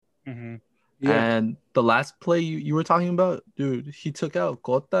Mm-hmm. Yeah. And the last play you were talking about, dude, he took out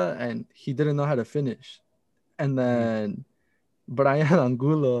Cota and he didn't know how to finish. And then Brian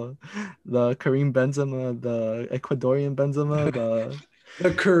Angulo, the Kareem Benzema, the Ecuadorian Benzema,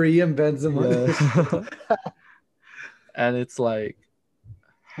 The Korean Benzema. yeah. And it's like,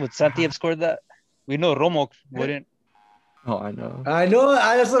 Would Santi have scored that? We know Romo wouldn't. oh, I know. I know.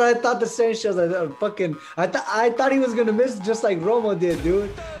 That's what I thought. The same shit. I thought he was gonna miss just like Romo did,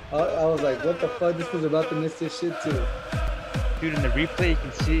 dude. I was like, what the fuck? This was about to miss this shit too. Dude, in the replay, you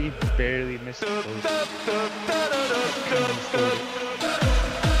can see he barely missed the post.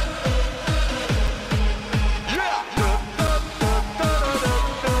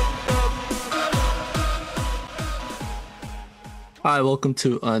 Hi, welcome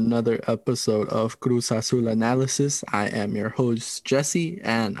to another episode of Cruz Azul Analysis. I am your host, Jesse,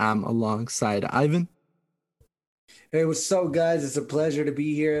 and I'm alongside Ivan. Hey, what's up, guys? It's a pleasure to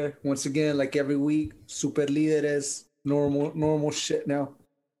be here once again, like every week. Super líderes, normal shit now.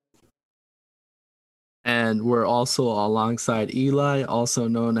 And we're also alongside Eli, also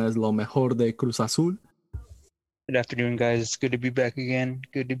known as Lo Mejor de Cruz Azul. Good afternoon, guys. It's good to be back again.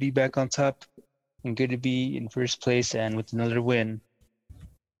 Good to be back on top. And good to be in first place and with another win.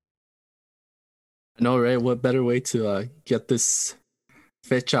 I know, right? What better way to get this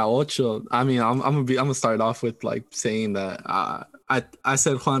fecha ocho? I mean, I'm gonna start off with like saying that I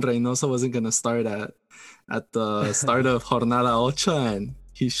said Juan Reynoso wasn't gonna start at the start of Jornada Ocho, and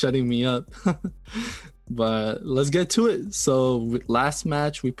he's shutting me up. But let's get to it. So last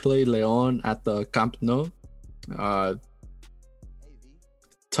match we played León at the Camp Nou.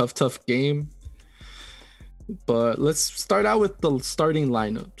 Tough game. But let's start out with the starting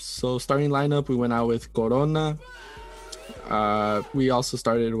lineup. So starting lineup, we went out with Corona. We also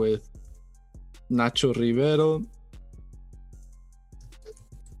started with Nacho Rivero,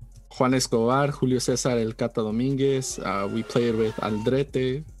 Juan Escobar, Julio Cesar El Cata Domínguez. We played with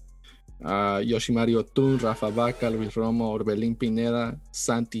Aldrete, Yoshimari Otun, Rafa Vaca, Luis Romo, Orbelín Pineda,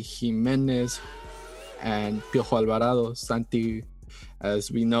 Santi Jimenez, and Piojo Alvarado. Santi,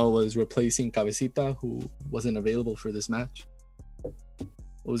 as we know, was replacing Cabecita, who wasn't available for this match.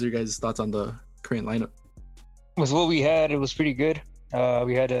 What was your guys' thoughts on the current lineup? With what we had, it was pretty good.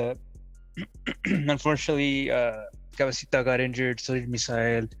 We had a unfortunately Cabecita got injured, so did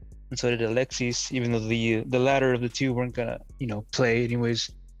Misael, and so did Alexis, even though the latter of the two weren't gonna play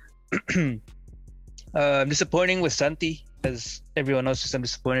anyways. I'm disappointing with Santi, as everyone else is. I'm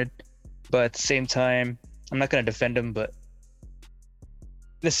disappointed, but at the same time, I'm not gonna defend him. But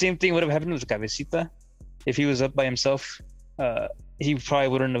the same thing would have happened with Cabecita. If he was up by himself, he probably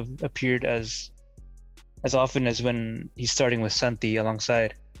wouldn't have appeared as often as when he's starting with Santi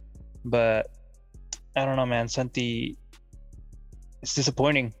alongside. But I don't know, man. Santi, it's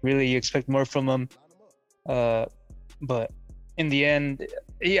disappointing. Really, you expect more from him. But in the end,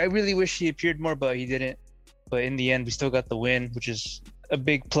 I really wish he appeared more, but he didn't. But in the end, we still got the win, which is a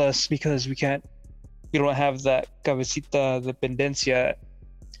big plus because we don't have that Cabecita dependencia.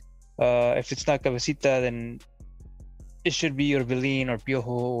 If it's not Cabecita, then it should be Orbelín or Piojo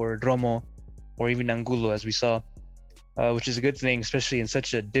or Romo or even Angulo, as we saw, which is a good thing, especially in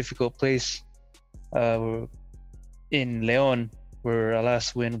such a difficult place. In León, where our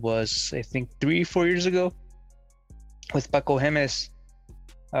last win was, I think, 3-4 years ago with Paco Gemes.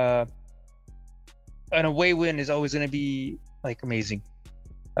 An away win is always going to be like amazing.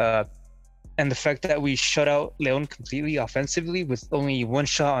 And the fact that we shut out León completely offensively with only one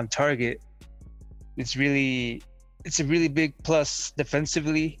shot on target, it's a really big plus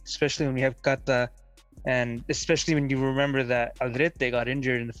defensively, especially when we have Cata, and especially when you remember that Aldrete got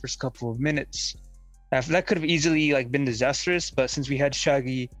injured in the first couple of minutes. That could have easily been disastrous, but since we had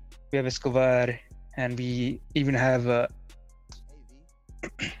Shaggy, we have Escobar, and we even have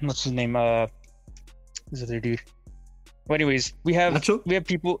what's his name? This other dude. Well, anyways, we have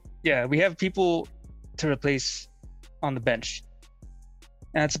people. Yeah, we have people to replace on the bench,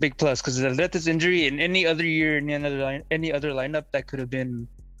 and that's a big plus because Aldrete's injury in any other year, in any other lineup, that could have been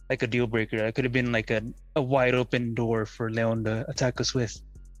like a deal breaker. That could have been like a wide open door for León to attack us with.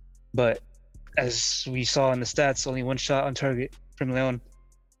 But as we saw in the stats, only one shot on target from León,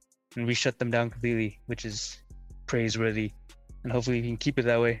 and we shut them down completely, which is praiseworthy. And hopefully we can keep it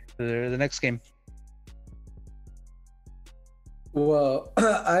that way for the next game. Well,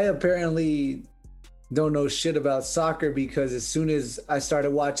 I apparently don't know shit about soccer because as soon as I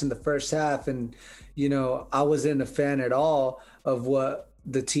started watching the first half and, I wasn't a fan at all of what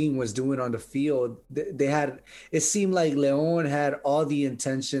the team was doing on the field. It seemed like León had all the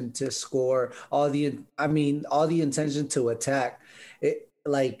intention to score, all the intention to attack.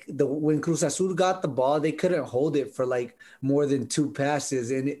 like when Cruz Azul got the ball, they couldn't hold it for like more than 2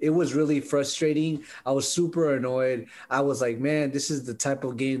 passes, and it was really frustrating. I was super annoyed. I was like, man, this is the type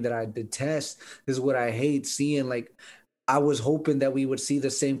of game that I detest. This is what I hate seeing. Like, I was hoping that we would see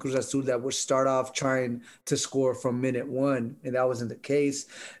the same Cruz Azul that would start off trying to score from minute one, and that wasn't the case.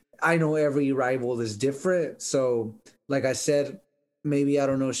 I know every rival is different, so like I said, maybe I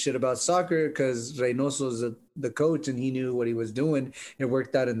don't know shit about soccer because Reynoso's the coach and he knew what he was doing. It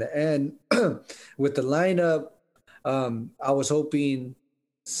worked out in the end with the lineup. I was hoping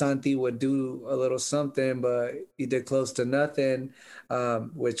Santi would do a little something, but he did close to nothing,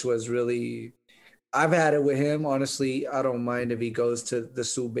 which was really. I've had it with him. Honestly, I don't mind if he goes to the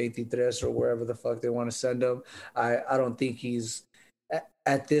Sub-23 or wherever the fuck they want to send him. I don't think he's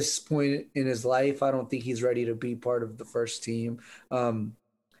at this point in his life. I don't think he's ready to be part of the first team.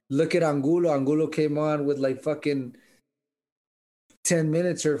 Look at Angulo. Angulo came on with like fucking 10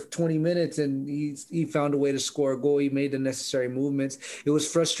 minutes or 20 minutes and he found a way to score a goal. He made the necessary movements. It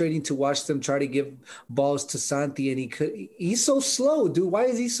was frustrating to watch them try to give balls to Santi and he's so slow, dude. Why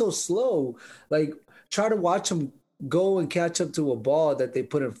is he so slow? Like, try to watch him go and catch up to a ball that they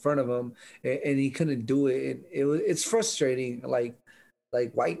put in front of him and he couldn't do it. It's frustrating. Like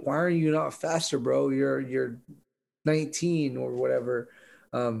why are you not faster, bro? You're 19 or whatever.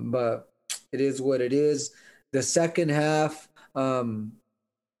 But it is what it is. The second half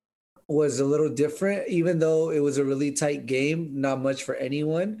was a little different, even though it was a really tight game, not much for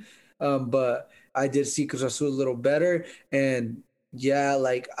anyone. But I did see Cruz Azul a little better. And yeah,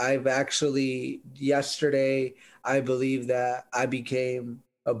 like yesterday, I believe that I became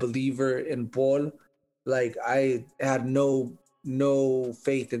a believer in Paul. Like, I had no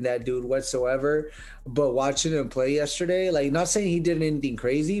faith in that dude whatsoever, but watching him play yesterday, like, not saying he did anything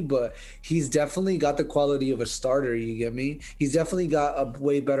crazy, but he's definitely got the quality of a starter. You get me? He's definitely got a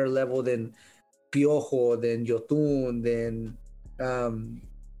way better level than Piojo, than Yotun,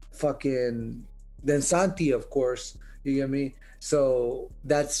 than Santi, of course. You get me? So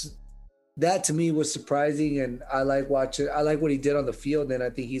that to me was surprising, and I like what he did on the field, and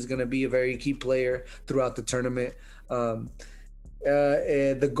I think he's going to be a very key player throughout the tournament.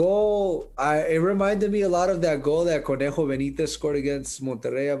 And the goal, it reminded me a lot of that goal that Conejo Benitez scored against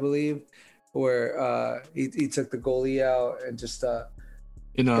Monterrey, I believe, where he took the goalie out and just got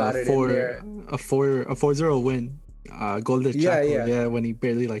it in there. A 4-0 win. Goal de Chaco, yeah, when he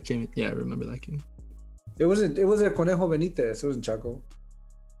barely like came. Yeah, I remember that game. It wasn't Conejo Benitez. It wasn't Chaco.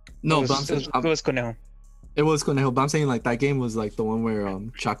 No, it was Conejo. It was Conejo, but I'm saying like that game was like the one where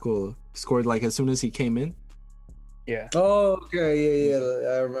Chaco scored like as soon as he came in. Yeah. Oh, okay. Yeah.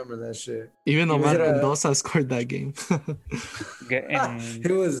 I remember that shit. Even though Mendoza scored that game. And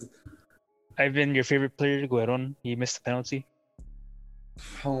it was. Ivan, your favorite player, Gueron, he missed the penalty.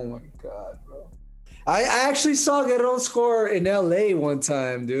 Oh my god, bro! I actually saw Guerrero score in LA one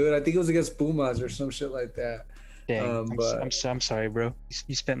time, dude. I think it was against Pumas or some shit like that. Dang, I'm sorry, bro.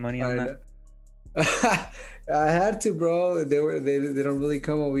 You spent money on that. I had to, bro. They don't really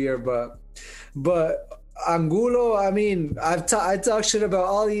come over here, but Angulo, I mean, I talk shit about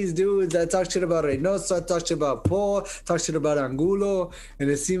all these dudes. I talk shit about Reynoso. I talk shit about Paul. Talk shit about Angulo, and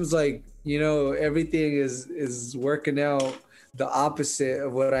it seems like, you know, everything is working out the opposite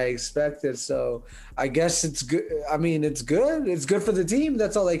of what I expected. So I guess it's good. I mean, it's good. It's good for the team.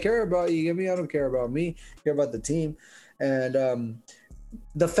 That's all I care about. You get me? I don't care about me. I care about the team. And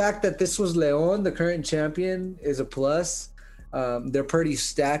the fact that this was León, the current champion, is a plus. They're pretty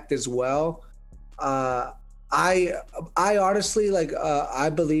stacked as well. I honestly I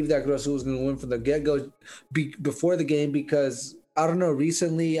believe that Cruz Azul was going to win from the get-go before the game, because I don't know,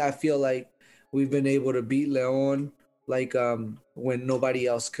 recently I feel like we've been able to beat León when nobody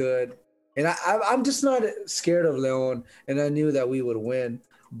else could, and I'm just not scared of León, and I knew that we would win,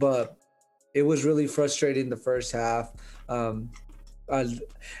 but it was really frustrating the first half.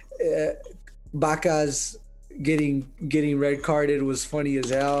 Baca's getting red carded was funny as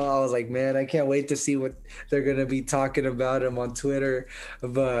hell. I was like, man, I can't wait to see what they're gonna be talking about him on Twitter.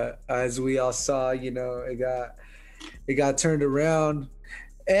 But as we all saw, you know, it got turned around,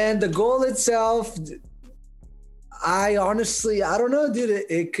 and the goal itself, I don't know, dude.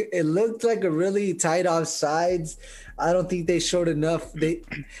 It looked like a really tight offsides. I don't think they showed enough.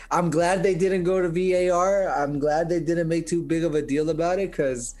 I'm glad they didn't go to VAR. I'm glad they didn't make too big of a deal about it,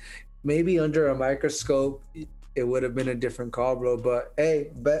 because maybe under a microscope it would have been a different call, bro. But hey,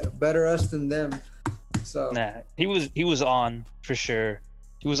 better us than them. So nah, he was on for sure.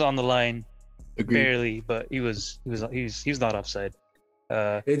 He was on the line. Agreed. Barely, but he was not offside.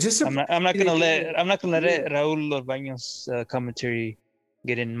 I'm not gonna let Raúl Orbaños commentary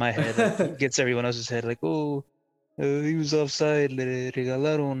get in my head, like he gets everyone else's head, like, oh, he was offside, le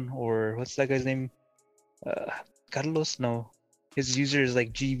regalaron, or what's that guy's name? Carlos? No, his user is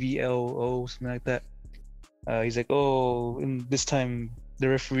like GVLO, something like that. He's like, oh, and this time the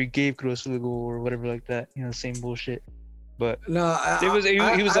referee gave Cruz the goal or whatever like that. You know, same bullshit. But No, he was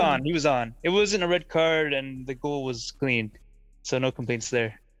on. He was on. It wasn't a red card, and the goal was clean, so no complaints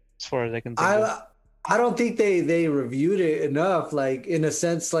there, as far as I can think. I don't think they reviewed it enough. Like in a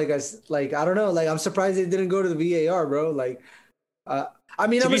sense, like I don't know. Like I'm surprised they didn't go to the VAR, bro. Like, I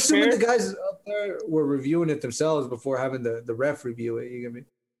mean, I'm assuming the guys up there were reviewing it themselves before having the ref review it. You get me?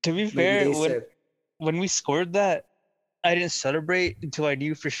 To be fair, when we scored that, I didn't celebrate until I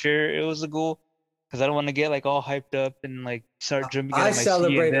knew for sure it was a goal, because I don't want to get like all hyped up and like start jumping out of my seat. I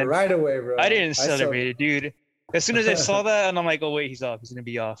celebrated right away, bro. I didn't celebrate it, dude. As soon as I saw that, and I'm like, oh wait, he's off. He's gonna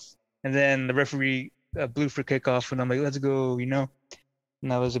be off. And then the referee blew for kickoff, and I'm like, let's go, you know.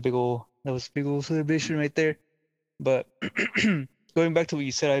 And that was a big old celebration right there. But going back to what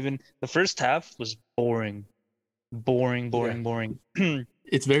you said, Ivan, the first half was boring.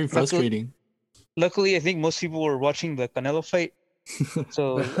 It's very frustrating. Luckily, I think most people were watching the Canelo fight.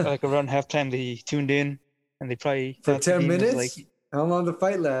 So like around halftime, they tuned in, and they probably for 10 minutes. Like, how long the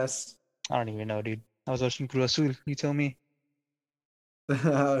fight lasts? I don't even know, dude. I was watching Cruz Azul. You tell me.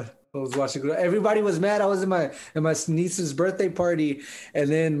 I was watching. Everybody was mad. I was in my niece's birthday party, and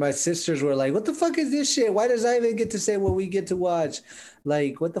then my sisters were like, "What the fuck is this shit? Why does Ivan get to say what we get to watch?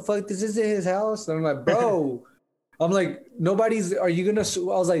 Like, what the fuck? This isn't his house." And I'm like, "Bro." I'm like, nobody's. Are you gonna?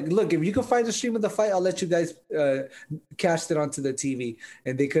 I was like, look, if you can find the stream of the fight, I'll let you guys cast it onto the TV.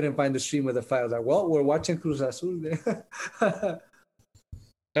 And they couldn't find the stream of the fight. I was like, well, we're watching Cruz Azul.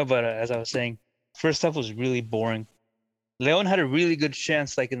 No, but as I was saying, first half was really boring. Leon had a really good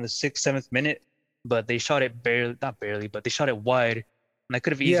chance, like in the 6th, 7th minute, but they shot it not barely, but they shot it wide, and I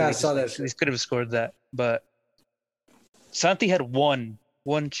could have easily. Yeah, I saw that. They could have scored that, but Santi had one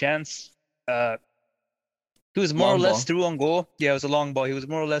chance. He was more or less through on goal. Yeah, it was a long ball. He was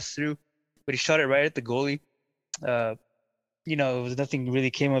more or less through, but he shot it right at the goalie. You know, it was nothing really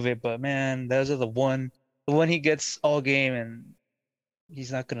came of it. But man, that was the one he gets all game, and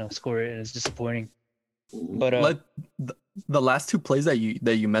he's not gonna score it, and it's disappointing. But like the last two plays that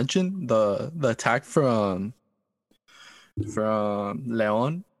you mentioned, the attack from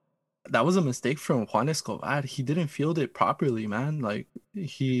Leon, that was a mistake from Juan Escobar. He didn't field it properly, man. Like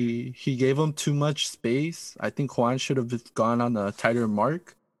he gave him too much space. I think Juan should have gone on a tighter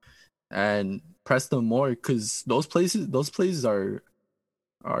mark and pressed them more, because those plays are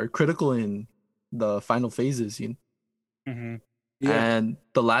critical in the final phases, you know? Mm-hmm. Yeah. And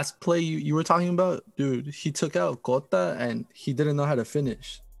the last play you were talking about, dude, he took out Cota and he didn't know how to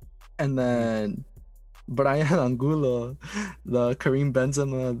finish. And then Brian Angulo, the Kareem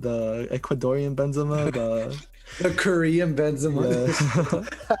Benzema, the Ecuadorian Benzema, the Korean Benzema.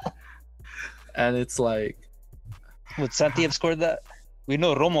 Yeah. And it's like, would Santi have scored that? We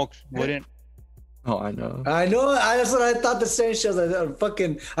know Romo wouldn't. Oh, I know. That's what I thought. The same shit.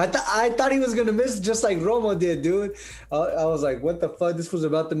 I thought he was gonna miss just like Romo did, dude. I was like, what the fuck? This was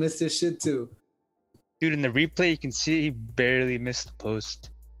about to miss this shit too. Dude, in the replay, you can see he barely missed the post.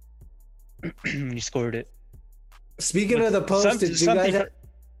 He scored it. Speaking of the post,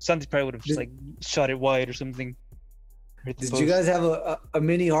 Santi probably would have just like shot it wide or something. Did you guys have a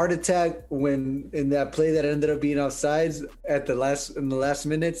mini heart attack when in that play that ended up being offsides in the last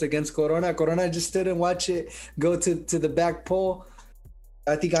minutes against Corona? Corona just stood and watched it go to the back pole.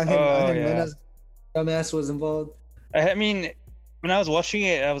 I think Dumbass was involved. I mean, when I was watching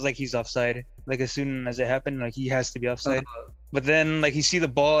it, I was like, he's offside. Like as soon as it happened, like he has to be offside. But then like you see the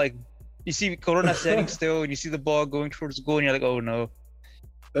ball, like you see Corona standing still, and you see the ball going towards the goal, and you're like, oh no.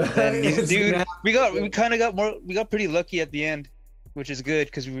 Then, dude, we got pretty lucky at the end, which is good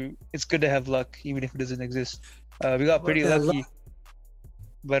because it's good to have luck even if it doesn't exist. We got pretty lucky,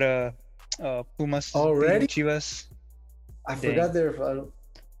 but Pumas already Chivas. I forgot their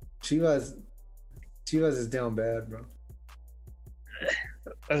Chivas is down bad, bro.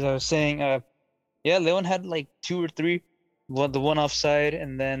 As I was saying, yeah, Leon had like 2 or 3. The one offside,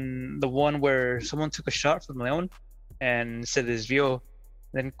 and then the one where someone took a shot from Leon and said desvió.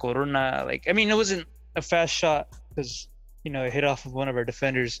 Then Corona, like, I mean, it wasn't a fast shot because, you know, it hit off of one of our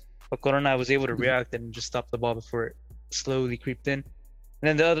defenders, but Corona was able to react and just stop the ball before it slowly creeped in.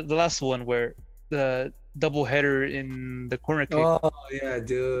 And then the last one where the double header in the corner kick. Oh, yeah,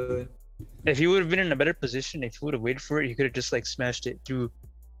 dude. If he would have been in a better position, if he would have waited for it, he could have just, like, smashed it through.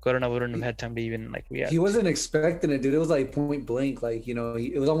 Corona wouldn't have had time to even like react. He wasn't expecting it, dude. It was like point blank. Like, you know,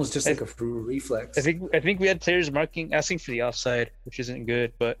 it was almost just like a reflex. I think we had players asking for the offside, which isn't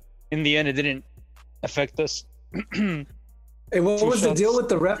good. But in the end, it didn't affect us. Hey, what was the deal with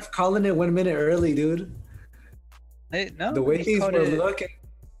the ref calling it 1 minute early, dude? The way things were looking.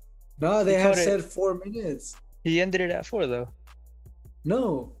 No, they had said 4 minutes. He ended it at 4, though.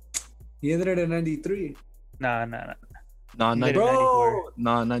 No, he ended it at 93. Nah. No, 94.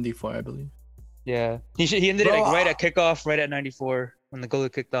 No, 94, I believe. Yeah, he ended it like right at kickoff, right at 94 when the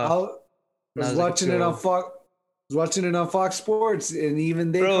goalie kicked off. I was watching it on Fox. Watching it on Fox Sports, and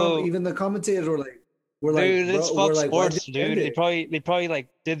even even the commentators were like, dude, it's Fox Sports, dude. They probably like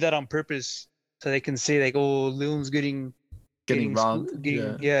did that on purpose so they can say like, oh, Leon's getting robbed.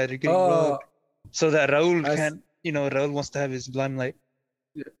 They're getting robbed. So that Raul can't, Raul wants to have his limelight.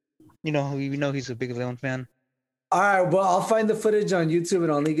 Yeah. We know he's a big Leon fan. All right, well, I'll find the footage on YouTube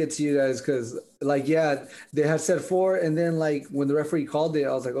and I'll link it to you guys because, like, yeah, they had said 4, and then like when the referee called it,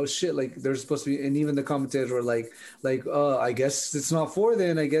 I was like, oh shit, like they're supposed to be, and even the commentators were like, I guess it's not 4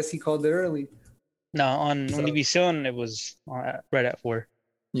 then. I guess he called it early. No, on Univision it was right at 4.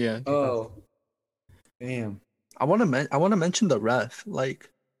 Yeah. Oh, damn. I want to mention the ref.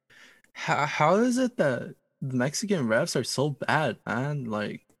 Like, how is it that the Mexican refs are so bad, man?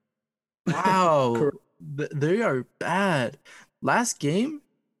 Like, wow. They are bad. Last game,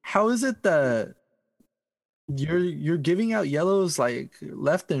 how is it that you're giving out yellows like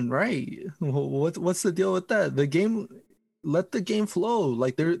left and right? What's the deal with that? Let the game flow.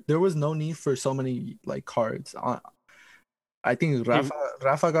 Like there was no need for so many like cards. I think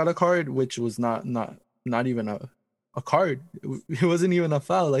Rafa got a card which was not even a card. It wasn't even a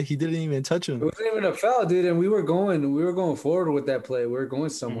foul. Like he didn't even touch him. It wasn't even a foul, dude. And we were going forward with that play. We were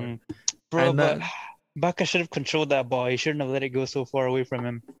going somewhere, bro. But Baca should have controlled that ball. He shouldn't have let it go so far away from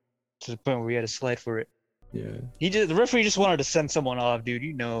him to the point where he had to slide for it. Yeah. The referee just wanted to send someone off, dude.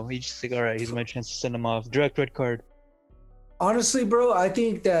 He just like, all right, here's my chance to send him off. Direct red card. Honestly, bro, I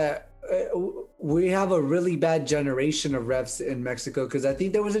think that we have a really bad generation of refs in Mexico because I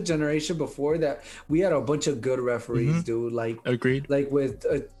think there was a generation before that we had a bunch of good referees, dude. Like, agreed. Like with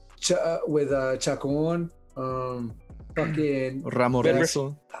Chacon, fucking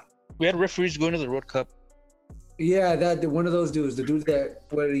Ramoreso. We had referees going to the World Cup. Yeah, that one of those dudes, the dude that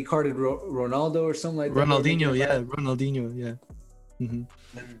where he carded Ronaldo or something like that. Ronaldinho, yeah. Mm-hmm.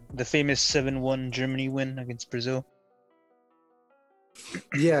 The famous 7-1 Germany win against Brazil.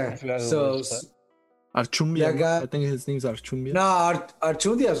 Yeah. So Archundia, guy, I think his name's Archundia. Nah,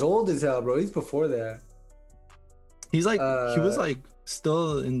 Archundia's old as hell, bro. He's before that. He's like he was like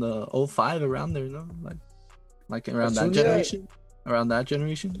still in the 05 around there, no? Like around that generation. Around that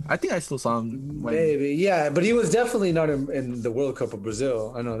generation, I think I still saw him. Maybe, yeah, but he was definitely not in the World Cup of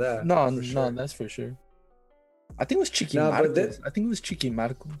Brazil. I know that. No, that's for sure. I think it was Chiqui Marcos. I think it was Chiqui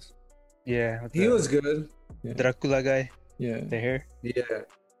Marcos. Yeah, he was good. Yeah. Dracula guy. Yeah, the hair. Yeah.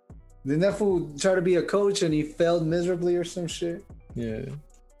 Then that fool tried to be a coach and he failed miserably or some shit. Yeah,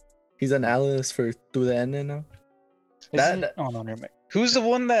 he's an analyst for To The End now. Oh no, never mind. Who's the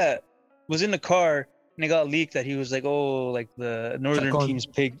one that was in the car? And it got leaked that he was like, oh, like the northern teams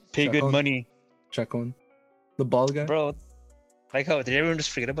pay good money. Chacon, the bald guy, bro. Like how did everyone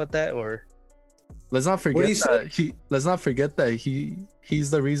just forget about that? Or let's not forget that he's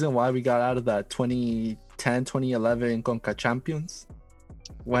the reason why we got out of that 2010, 2011 Conca Champions.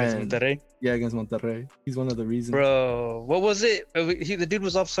 Against Monterrey. Yeah, against Monterrey. He's one of the reasons. Bro, what was it? The dude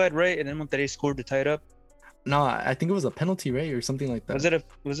was offside, right? And then Monterrey scored to tie it up. No, I think it was a penalty, right, or something like that.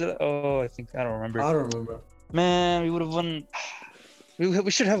 Was it? Oh, I don't remember. I don't remember. Man, we would have won.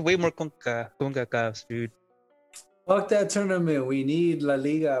 We should have way more CONCACAFs, dude. Fuck that tournament. We need La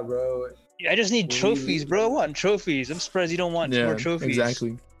Liga, bro. I just need trophies, bro. I want trophies. I'm surprised you don't want more trophies.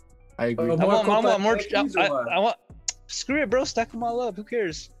 Exactly. I agree. I want more. I want. Screw it, bro. Stack them all up. Who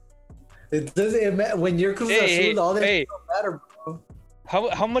cares? It doesn't matter when you're Cruz Azul. All that don't matter, bro.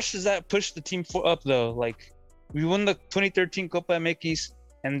 How much does that push the team up though? Like, we won the 2013 Copa MX,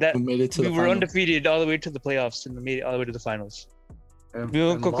 and that we were undefeated all the way to the playoffs, and we made it all the way to the finals. We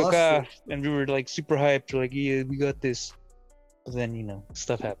won CONCACAF, and we were like super hyped. We're like, yeah, we got this. But then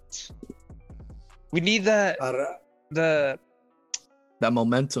stuff happens. We need that that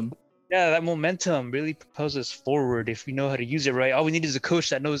momentum. Yeah, that momentum really propels us forward if we know how to use it right. All we need is a coach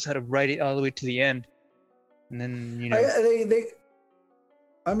that knows how to ride it all the way to the end, and then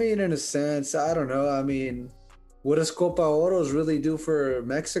I mean, in a sense, I don't know. I mean, what does Copa Oros really do for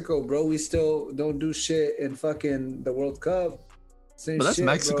Mexico, bro? We still don't do shit in fucking the World Cup. Same But that's shit,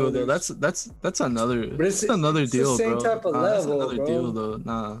 Mexico bro. though. That's another But that's another it's the deal, same bro. type of That's level, another bro. deal though.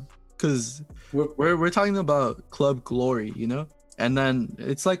 Nah, because We're we're talking about club glory, you know. And then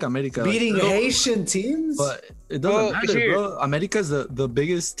it's like America, like, beating Haitian teams. but it doesn't Well, matter, here- bro. America's the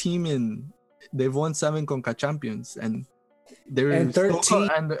biggest team in. They've won 7 Conca Champions, and they're And 13.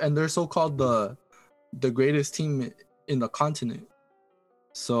 and they're so called the greatest team in the continent.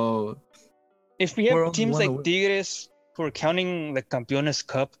 So if we we're have only teams one like away. Tigres who are counting the Campeones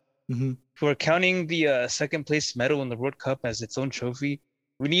Cup, Mhm. who are counting the second place medal in the World Cup as its own trophy,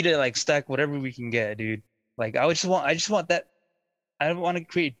 we need to like stack whatever we can get, dude. Like I just want that. I want to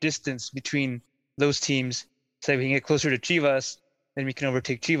create distance between those teams so that we can get closer to Chivas, then we can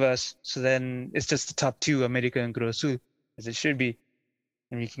overtake Chivas. So then it's just the top two, America and Cruz Azul, as it should be,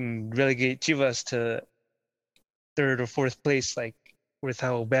 and we can relegate Chivas to third or fourth place, like with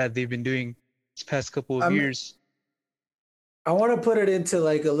how bad they've been doing these past couple of years. I want to put it into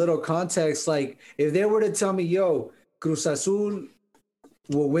like a little context. Like if they were to tell me, yo, Cruz Azul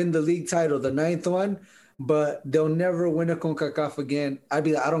will win the league title, the 9th one, but they'll never win a CONCACAF again, I'd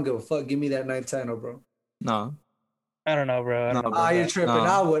be like, I don't give a fuck. Give me that 9th title, bro. No, I don't know, bro. I don't know. Ah, you're tripping.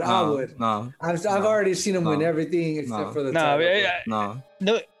 I would. No, I've already seen them win everything except for the title.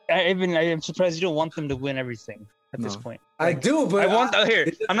 No. I am surprised you don't want them to win everything at this point. I do, but I want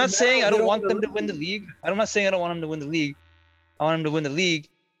here. I'm not saying I don't want them to win the league. I'm not saying I don't want them to win the league. I want them to win the league.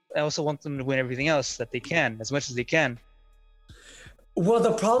 I also want them to win everything else that they can, as much as they can. Well,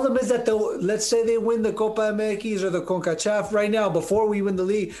 the problem is that let's say they win the Copa MX or the CONCACAF right now before we win the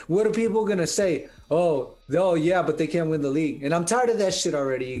league. What are people gonna say? Oh, yeah, but they can't win the league, and I'm tired of that shit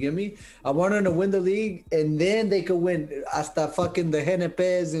already. You get me? I want them to win the league, and then they could win hasta fucking the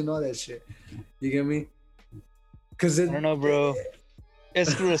GNPs and all that shit. You get me? Because I don't know, bro.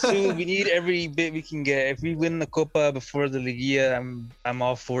 Es Cruz Azul, we need every bit we can get. If we win the Copa before the Liguilla, I'm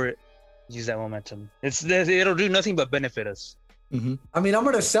all for it. Use that momentum. It'll do nothing but benefit us. Mm-hmm. I mean, I'm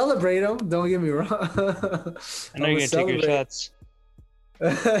gonna celebrate them. Don't get me wrong. I know you're gonna take your shots.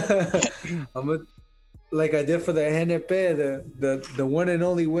 Like I did for the GNP, the one and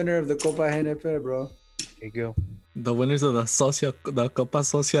only winner of the Copa GNP, bro. There you go. The winners of the Copa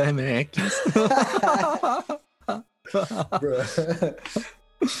Socia MX. Bro.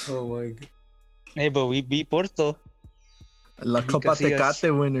 Oh my god. Hey, but we beat Porto. La Copa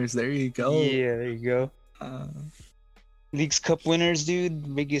Tecate winners. There you go. Yeah, there you go. League's Cup winners, dude.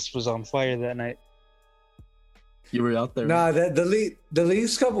 Vegas was on fire that night. You were out there. Nah, the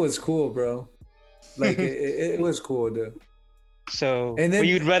League's Cup was cool, bro. Like it was cool, dude. So, and then,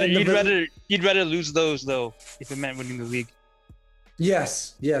 you'd rather lose those though if it meant winning the league.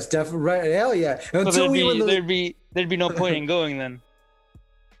 Yes, definitely. Right, hell yeah. Until so there'd be no point in going then.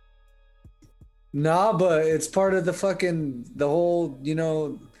 Nah, but it's part of the whole,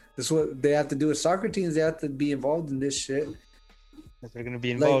 this is what they have to do with soccer teams. They have to be involved in this shit. If they're gonna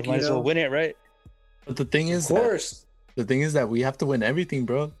be involved, might as well win it, right? But the thing is, the thing is that we have to win everything,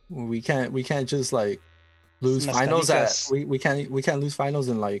 bro. We can't just like lose finals we can't lose finals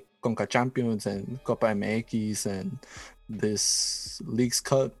in like Conca Champions and Copa MX and this League's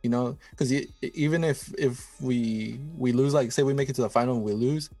Cup, because even if we lose, like say we make it to the final and we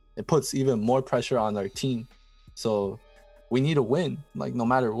lose, it puts even more pressure on our team. So we need to win, like no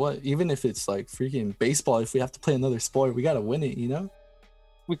matter what, even if it's like freaking baseball. If we have to play another sport, we gotta win it,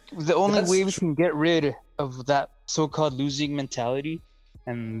 The only way we can get rid of that so-called losing mentality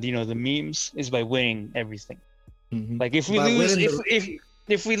and the memes is by winning everything. Mm-hmm. Like if we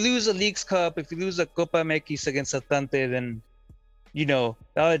if we lose a League's Cup, if we lose a Copa MX against Atlante, then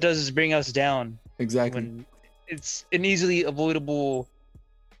all it does is bring us down. Exactly. When it's an easily avoidable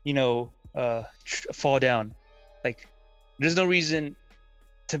fall down. Like there's no reason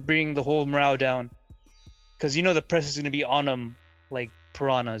to bring the whole morale down, because the press is going to be on them like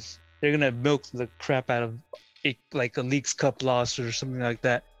piranhas. They're going to milk the crap out of it, like a League's Cup loss or something like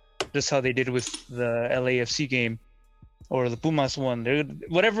that, just how they did with the LAFC game or the Pumas one.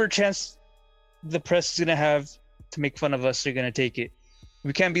 Whatever chance the press is going to have to make fun of us, they're going to take it.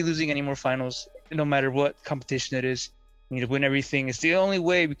 We can't be losing any more finals, no matter what competition it is. We need to win everything. It's the only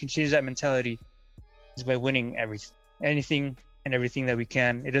way we can change that mentality is by winning anything and everything that we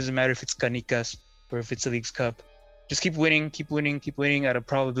can. It doesn't matter if it's Canicas or if it's a League's Cup. Just keep winning out of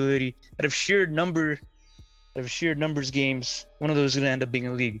probability, out of sheer numbers games. One of those is going to end up being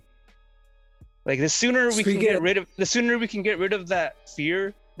a league. Like the sooner we can get rid of that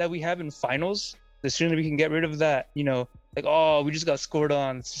fear that we have in finals, the sooner we can get rid of that, like, oh, we just got scored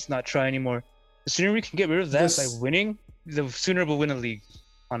on, let's just not try anymore. The sooner we can get rid of that by winning, the sooner we'll win a league.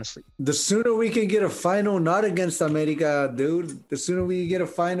 honestly. The sooner we can get a final, not against America, dude. The sooner we get a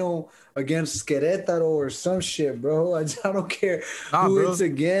final against Querétaro or some shit, bro. I don't care who bro. it's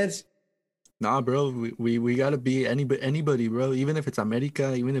against. Nah, bro. We gotta be anybody, bro. Even if it's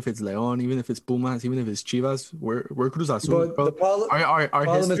America, even if it's León, even if it's Pumas, even if it's Chivas, we're Cruz Azul, But bro. the problem,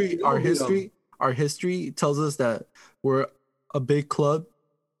 Our history tells us that we're a big club,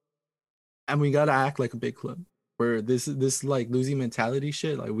 and we gotta act like a big club. Where this like losing mentality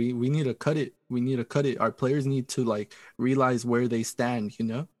shit, like we need to cut it. We need to cut it. Our players need to like realize where they stand. You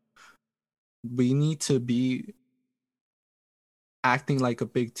know, we need to be acting like a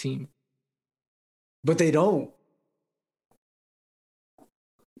big team. but they don't.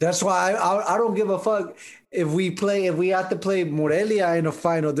 That's why I don't give a fuck if we have to play Morelia in a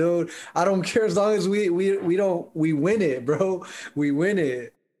final, dude. I don't care as long as we win it, bro. We win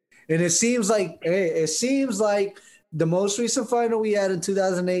it. And it seems like the most recent final we had in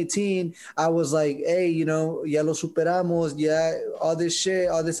 2018, I was like, hey, you know, ya lo superamos, yeah, all this shit,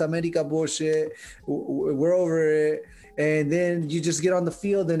 all this America bullshit, we're over it. And then you just get on the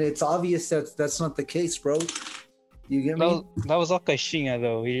field and it's obvious that that's not the case, bro. You get me? That was all Caixinha,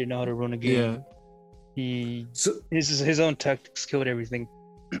 though. He didn't know how to run a game. Yeah. His own tactics killed everything.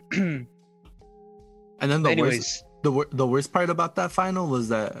 And then the worst part about that final was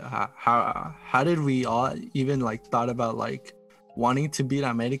that how did we all even like thought about like wanting to beat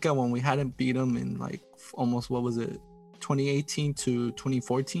America when we hadn't beat them in like almost, what was it, 2018 to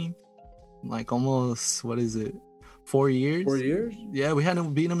 2014, like almost, what is it, 4 years? 4 years? Yeah, we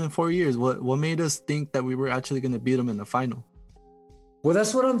hadn't beat them in 4 years. What made us think that we were actually going to beat them in the final? Well,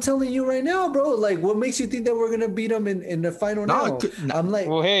 that's what I'm telling you right now, bro. Like, what makes you think that we're gonna beat them in the final now? I'm like,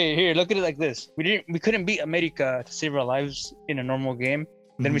 well, hey, here, look at it like this: we couldn't beat America to save our lives in a normal game.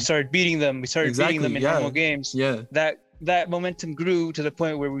 Mm-hmm. Then we started beating them. We started beating them in normal games. Yeah. That momentum grew to the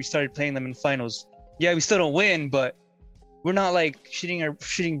point where we started playing them in finals. Yeah, we still don't win, but we're not like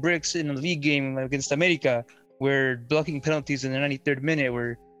shitting bricks in a league game against America. We're blocking penalties in the 93rd minute.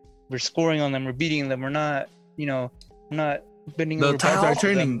 We're scoring on them. We're beating them. We're not bending. The tides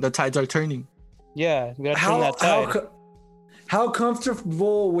are turning. Yeah, we gotta turn that tide. How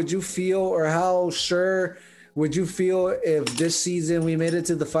comfortable would you feel, or how sure would you feel if this season we made it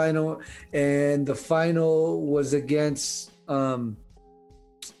to the final and the final was against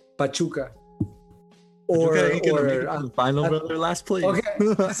Pachuca? Or the final, brother, last place. Okay,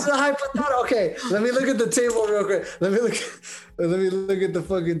 this is a hypothetical. Okay, let me look at the table real quick. Let me look at the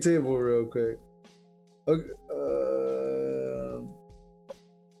fucking table real quick.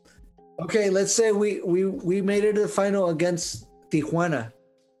 Okay, let's say we made it to the final against Tijuana.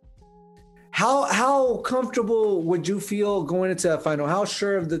 How comfortable would you feel going into that final? How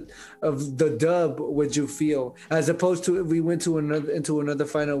sure of the dub would you feel, as opposed to if we went to another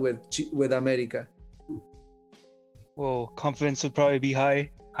final with America? Well, confidence would probably be higher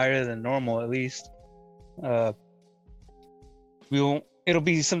than normal, at least. It'll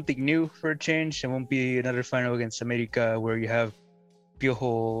be something new for a change. It won't be another final against America where you have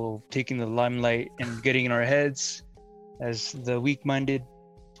Piojo taking the limelight and getting in our heads as the weak-minded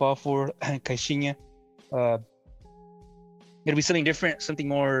fall for Caixinha. It'll be something different, something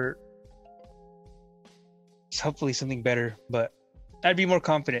more, hopefully something better, but I'd be more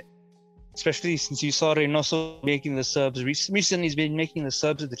confident, especially since you saw Reynoso making the subs. Recently he's been making the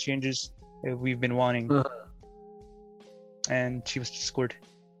subs of the changes that we've been wanting. And Chivas just scored.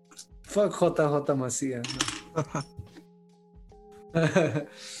 Fuck JJ Macías. Right.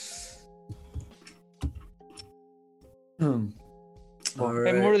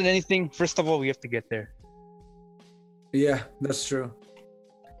 And more than anything, first of all, we have to get there. Yeah, that's true.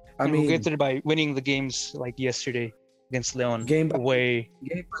 We'll get there by winning the games like yesterday against León. Game by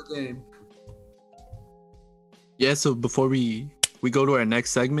game. Yeah, so before we go to our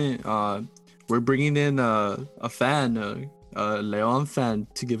next segment, we're bringing in a fan, a León fan,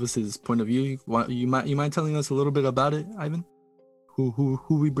 to give us his point of view. You mind telling us a little bit about it, Ivan? Who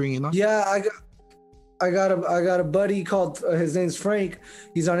we bringing on? Yeah, I got a buddy called his name's Frank.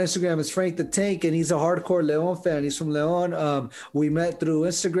 He's on Instagram. It's Frank the Tank, and he's a hardcore León fan. He's from León. We met through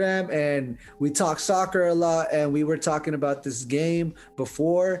Instagram, and we talk soccer a lot. And we were talking about this game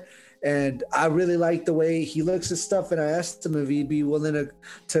before, and I really liked the way he looks at stuff. And I asked him if he'd be willing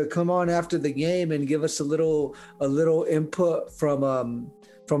to come on after the game and give us a little input from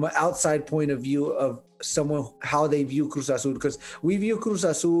an outside point of view of someone, how they view Cruz Azul, because we view Cruz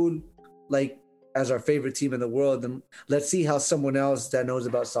Azul like as our favorite team in the world, and let's see how someone else that knows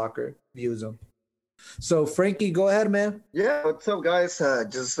about soccer views them. So Frankie, go ahead, man. Yeah, what's up, guys?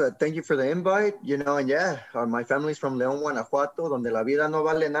 Just thank you for the invite. And yeah, my family's from León, Guanajuato, donde la vida no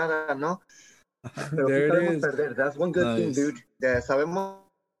vale nada, ¿no? Pero sí There it sabemos is. perder. That's one good thing, Nice. dude. That sabemos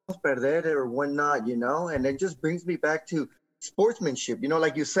perder or whatnot, and it just brings me back to sportsmanship,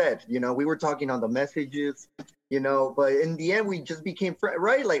 like you said, we were talking on the messages, but in the end, we just became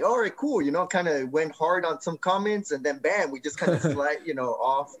right? Like, all right, cool, kind of went hard on some comments and then bam, we just kind of slide,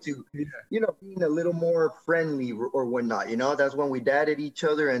 off to, being a little more friendly or whatnot, that's when we dadded each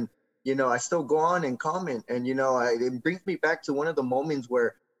other and, I still go on and comment and, it brings me back to one of the moments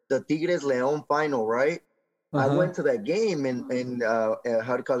where the Tigres León final, right? I went to that game in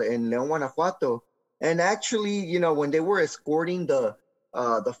how to call it, in León, Guanajuato. And actually, when they were escorting the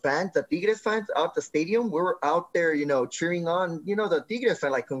fans, the Tigres fans out the stadium, we were out there, cheering on, the Tigres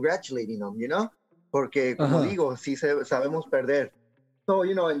fans, like congratulating them, porque como digo, sí sabemos perder. So,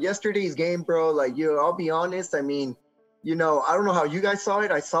 in yesterday's game, bro, like, I'll be honest. I mean, I don't know how you guys saw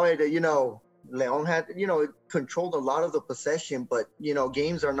it. I saw it, León had, controlled a lot of the possession, but,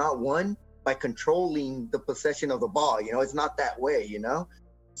 games are not won by controlling the possession of the ball. It's not that way,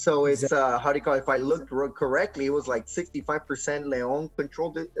 So it's, how do you call it? If I looked correctly, it was like 65% León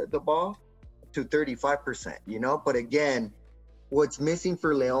controlled the ball to 35%, But again, what's missing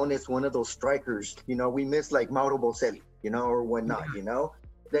for León is one of those strikers. We miss like Mauro Boselli, or whatnot,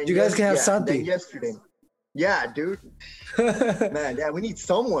 Then You guys can have Santi. Then yesterday. Yeah, dude. Man, yeah, we need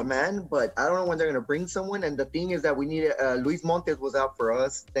someone, man. But I don't know when they're gonna bring someone. And the thing is that we need Luis Montes was out for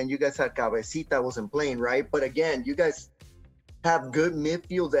us. Then you guys had Cabecita wasn't playing, right? But again, you guys have good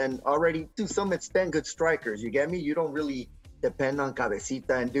midfield and already to some extent good strikers. You get me? You don't really depend on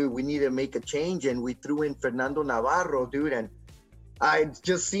Cabecita. And dude, we need to make a change. And we threw in Fernando Navarro, dude. And I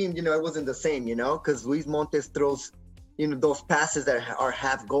just seen, it wasn't the same, because Luis Montes throws, those passes that are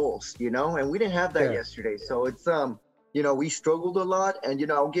half goals, and we didn't have that yesterday. So it's, we struggled a lot,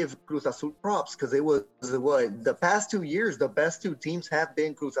 and, I'll give Cruz Azul props because it was what the past 2 years, the best two teams have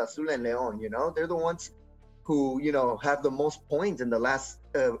been Cruz Azul and León, they're the ones who, have the most points in the last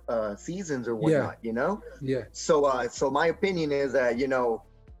seasons or whatnot, Yeah. So my opinion is that,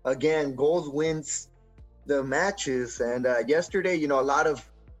 again, goals wins the matches. And yesterday, a lot of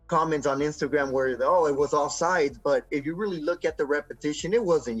comments on Instagram where, it was offsides. But if you really look at the repetition, it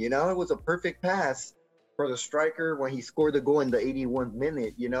wasn't, it was a perfect pass for the striker when he scored the goal in the 81st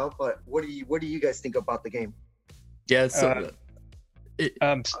minute, But what do you guys think about the game? Yeah, so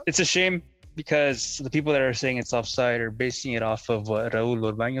it's a shame because the people that are saying it's offside are basing it off of what Raul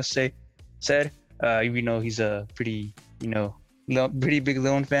Orbaños said. Even though he's a pretty, pretty big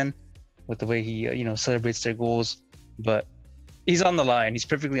León fan with the way he, celebrates their goals. But he's on the line. He's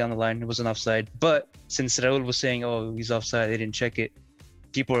perfectly on the line. It wasn't offside. But since Raul was saying, he's offside, they didn't check it,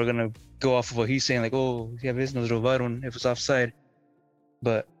 people are going to go off of what he's saying, like, yeah, ves, nos robaron, it was offside.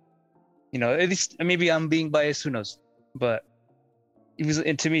 But, at least maybe I'm being biased, who knows. But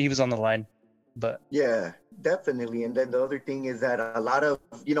to me, he was on the line. But yeah, definitely. And then the other thing is that a lot of,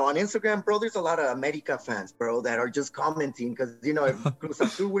 on Instagram, bro, there's a lot of America fans, bro, that are just commenting because, if Cruz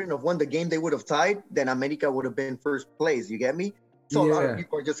Azul wouldn't have won the game, they would have tied, then America would have been first place. You get me? So a lot of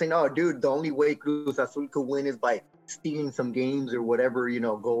people are just saying, dude, the only way Cruz Azul could win is by stealing some games or whatever,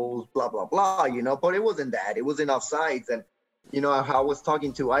 goals, blah, blah, blah, but it wasn't that. It wasn't offsides. And, I was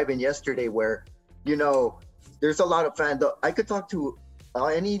talking to Ivan yesterday where, there's a lot of fans. I could talk to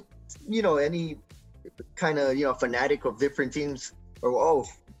any kind of, fanatic of different teams or,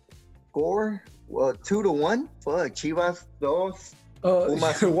 score 2-1. Fuck, Chivas, dos.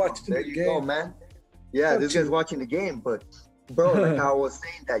 Pumas, watching there the you game. Go, man. Yeah, this guy's watching the game. But, bro, like I was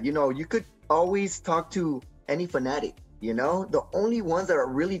saying that, you could always talk to any fanatic, The only ones that are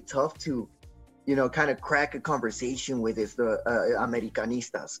really tough to, kind of crack a conversation with is the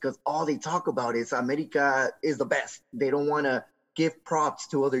Americanistas because all they talk about is America is the best. They don't want to give props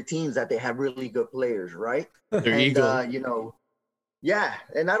to other teams that they have really good players, right? Their ego. Yeah,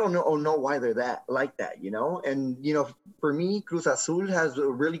 and I don't know why they're like that, And for me, Cruz Azul has a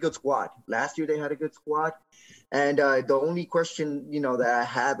really good squad. Last year they had a good squad, and the only question that I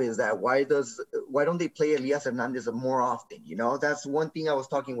have is that why don't they play Elias Hernandez more often? That's one thing I was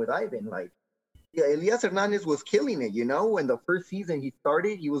talking with Ivan. Like, yeah, Elias Hernandez was killing it. When the first season he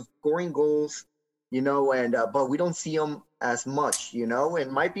started, he was scoring goals. And but we don't see them as much,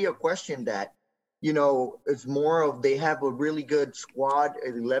 and might be a question that, it's more of they have a really good squad,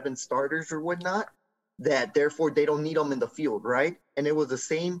 11 starters or whatnot, that therefore they don't need them in the field, right? And it was the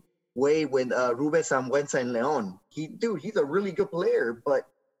same way when Rubén Sambueza in León. He's a really good player, but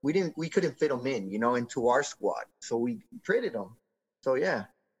we couldn't fit him in, into our squad, so we traded him. So yeah.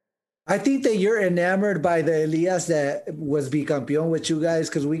 I think that you're enamored by the Elias that was bicampeón with you guys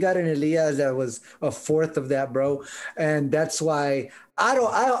because we got an Elias that was a fourth of that, bro, and that's why I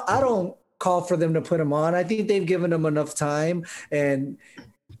don't call for them to put him on. I think they've given him enough time, and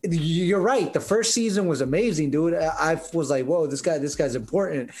you're right. The first season was amazing, dude. I was like, whoa, this guy's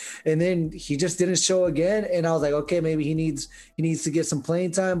important, and then he just didn't show again, and I was like, okay, maybe he needs to get some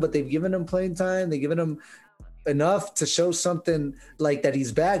playing time, but they've given him playing time. They've given him enough to show something like that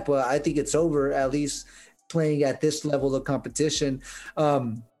he's back, but I think it's over, at least playing at this level of competition.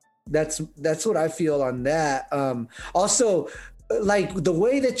 That's what I feel on that. Also, like the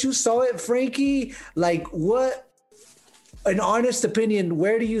way that you saw it, Frankie, like what an honest opinion,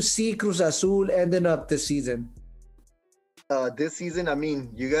 where do you see Cruz Azul ending up this season? This season, I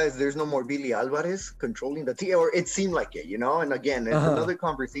mean, you guys, there's no more Billy Alvarez controlling the team, or it seemed like it, you know? And again, it's another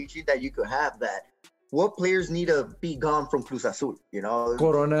conversation that you could have, that what players need to be gone from Cruz Azul, you know?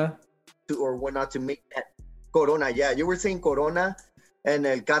 Corona. Or whatnot to make that Corona. Yeah, you were saying Corona and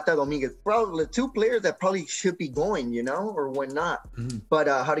El Cata Dominguez. Probably two players that probably should be going, you know, or whatnot. But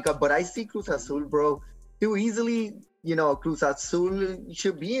but I see Cruz Azul, bro, too easily. You know, Cruz Azul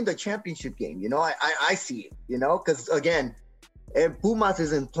should be in the championship game. You know, I see it, you know, because again, Pumas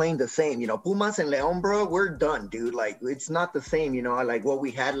isn't playing the same. You know, Pumas and León, bro, we're done, dude. Like, it's not the same, you know, like what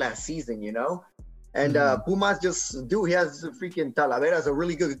we had last season, you know? And Pumas just, dude, he has freaking Talavera's a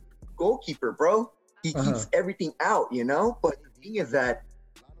really good goalkeeper, bro. He keeps everything out, you know? But the thing is that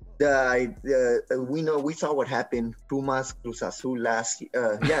we saw what happened, Pumas, Cruz Azul last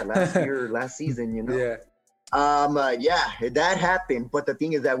year, last season, you know? Yeah. That happened. But the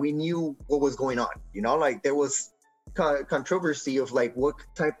thing is that we knew what was going on, you know? Like, there was controversy of like what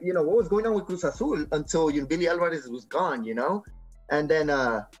type, you know, what was going on with Cruz Azul until Billy Alvarez was gone, you know? And then,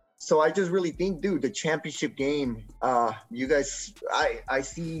 so I just really think, dude, the championship game, you guys, I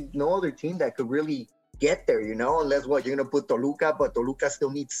see no other team that could really get there, you know, unless you're going to put Toluca, but Toluca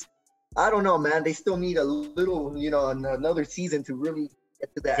still needs, I don't know, man. They still need a little, you know, another season to really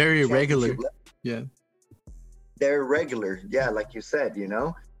get to that. Very regular. Yeah. They're regular. Yeah, like you said, you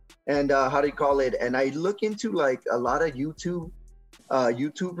know. And how do you call it? And I look into like a lot of YouTubers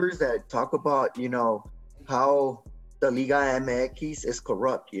that talk about, you know, how the Liga MX is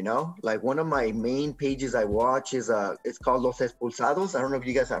corrupt, you know? Like one of my main pages I watch is it's called Los Expulsados. I don't know if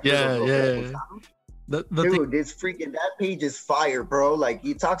you guys have heard of Los Expulsados. Dude, this freaking, that page is fire, bro. Like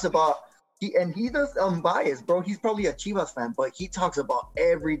he talks about, he does unbiased, bro. He's probably a Chivas fan, but he talks about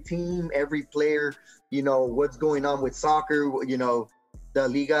every team, every player, you know, what's going on with soccer, you know, the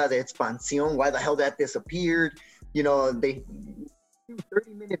Liga de Expansión, why the hell that disappeared, you know, they do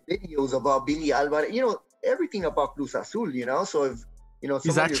 30-minute videos about Billy Alvarez, you know, everything about Cruz Azul, you know. So if, you know,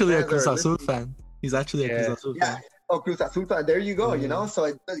 he's actually a Cruz Azul fan. He's actually a Cruz Azul fan. Oh, Cruz Azul fan. There you go, you know. So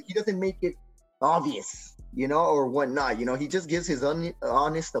he doesn't make it obvious, you know, or whatnot, you know. He just gives his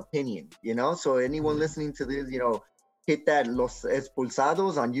honest opinion, you know. So anyone listening to this, you know, hit that Los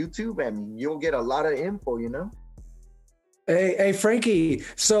Expulsados on YouTube and you'll get a lot of info, you know. Hey, Frankie.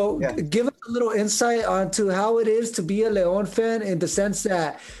 So give us a little insight onto how it is to be a León fan, in the sense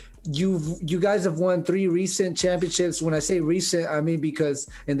that you guys have won 3 recent championships. When I say recent, I mean because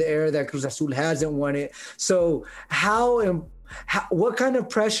in the era that Cruz Azul hasn't won it. So what kind of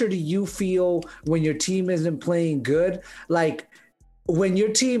pressure do you feel when your team isn't playing good? Like when your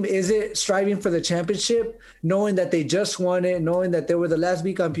team isn't striving for the championship, knowing that they just won it, knowing that they were the last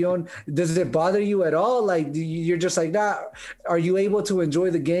bicampeón, does it bother you at all? Like you're just like, nah, are you able to enjoy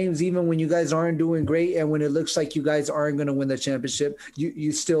the games even when you guys aren't doing great and when it looks like you guys aren't going to win the championship?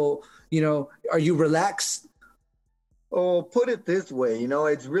 You still, you know, are you relaxed? Oh, put it this way, you know,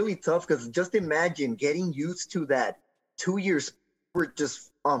 it's really tough because just imagine getting used to that 2 years. We're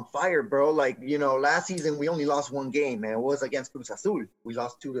just on fire, bro. Like, you know, last season we only lost 1 game, and it was against Cruz Azul. We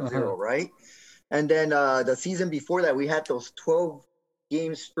lost 2-0, right? And then the season before that, we had those 12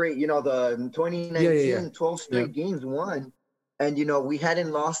 games straight. You know, the 2019, 12 straight games won, and you know we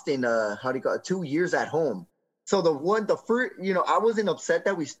hadn't lost in 2 years at home. So the first, you know, I wasn't upset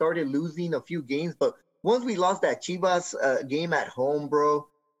that we started losing a few games, but once we lost that Chivas game at home, bro,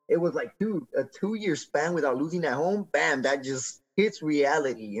 it was like, dude, a 2-year span without losing at home, bam, that just hits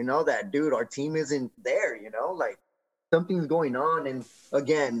reality, you know, that, dude, our team isn't there, you know, like something's going on. And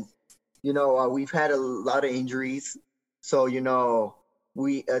again, you know, we've had a lot of injuries. So, you know,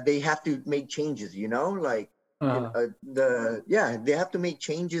 they have to make changes, you know, like they have to make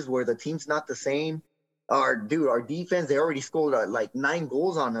changes where the team's not the same. Our defense, they already scored like 9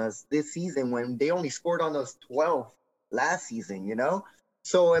 goals on us this season when they only scored on us 12 last season, you know?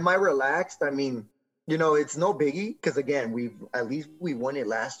 So am I relaxed? I mean, it's no biggie because again, we won it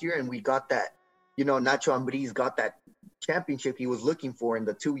last year and we got that. Nacho Ambriz got that championship he was looking for in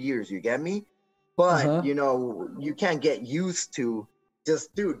the 2 years. You get me? But you can't get used to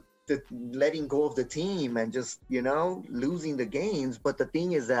just, dude, letting go of the team and just losing the games. But the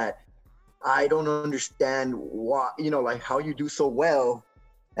thing is that I don't understand why, like how you do so well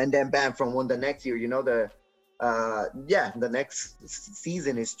and then bam, from the next year, the next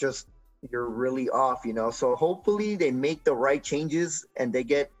season is just, you're really off, So hopefully they make the right changes and they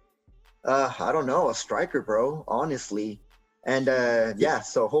get, I don't know, a striker, bro, honestly. And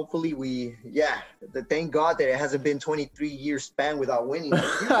so hopefully thank God that it hasn't been 23 years span without winning,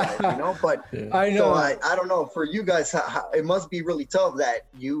 like you guys, But I know. So I don't know, for you guys, it must be really tough that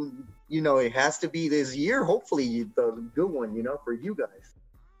it has to be this year. Hopefully the good one, for you guys.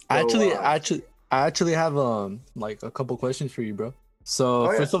 So, I actually have like a couple questions for you, bro.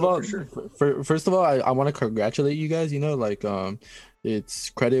 So first of all, I want to congratulate you guys. It's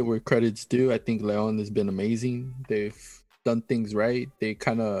credit where credit's due. I think Leon has been amazing. They've done things right. They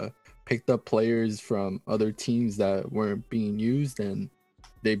kind of picked up players from other teams that weren't being used, and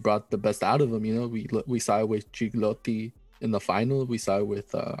they brought the best out of them. We saw it with Giglotti in the final. We saw it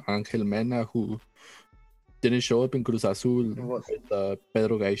with Angel Mena, who didn't show up in Cruz Azul, with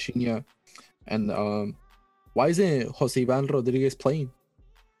Pedro Gaixinha. And why isn't Jose Ivan Rodriguez playing?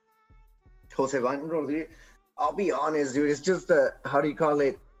 Jose Ivan Rodriguez, I'll be honest, dude. It's just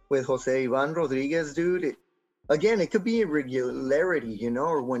with Jose Ivan Rodriguez, dude. Again, it could be irregularity,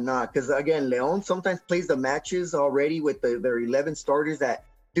 or whatnot. Because again, Leon sometimes plays the matches already with their 11 starters that,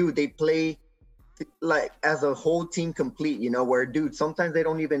 dude, they play like as a whole team complete, where, dude, sometimes they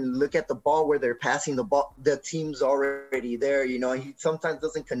don't even look at the ball where they're passing the ball. The team's already there, he sometimes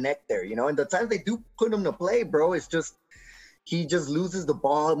doesn't connect there, and the times they do put him to play, bro, it's just, he just loses the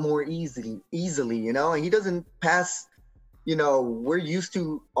ball more easily, and he doesn't pass, we're used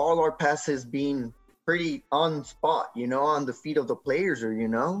to all our passes being pretty on spot, on the feet of the players,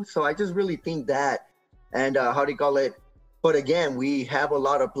 so I just really think that, and but again, we have a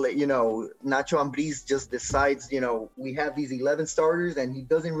lot of play, Nacho Ambriz just decides, we have these 11 starters and he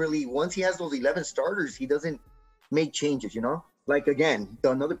doesn't really, once he has those 11 starters, he doesn't make changes, like again,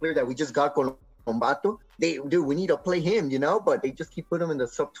 another player that we just got, Colombato, we need to play him, but they just keep putting him in the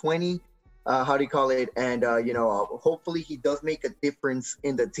sub 20, and hopefully he does make a difference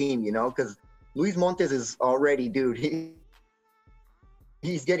in the team, because Luis Montes is already, dude,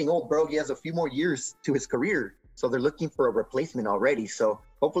 he's getting old, bro. He has a few more years to his career. So they're looking for a replacement already. So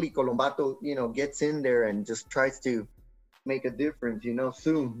hopefully Colombato, gets in there and just tries to make a difference,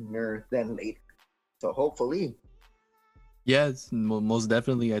 sooner than later. So hopefully. Yes, most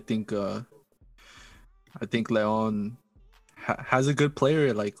definitely. I think Leon has a good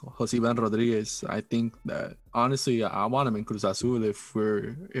player like Jose Ivan Rodriguez. I think that honestly, I want him in Cruz Azul. If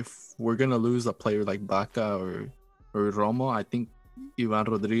we're gonna lose a player like Baca or Romo, I think Ivan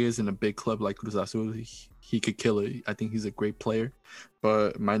Rodriguez in a big club like Cruz Azul, he could kill it. I think he's a great player.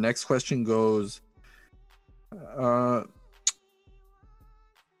 But my next question goes, were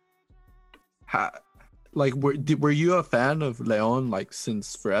you a fan of Leon like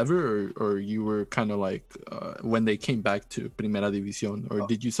since forever, or you were kind of like when they came back to Primera División, or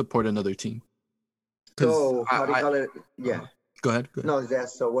did you support another team? So yeah. Go ahead. No,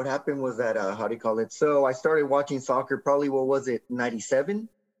 so what happened was that so I started watching soccer probably, what was it, 97?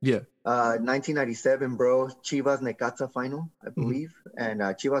 Yeah. 1997, bro. Chivas Necaxa final, I believe. And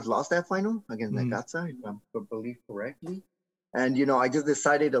Chivas lost that final against Necaxa, if I believe correctly. And, I just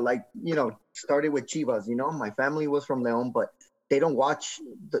decided to started with Chivas. My family was from Leon, but they don't watch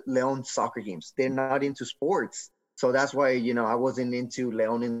the Leon soccer games. They're not into sports. So that's why, I wasn't into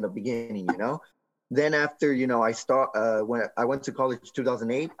Leon in the beginning, Then after, when I went to college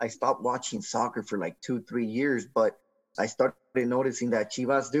 2008, I stopped watching soccer for like 2-3 years. But I started noticing that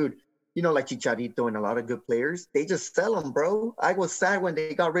Chivas, dude, like Chicharito and a lot of good players, they just sell them, bro. I was sad when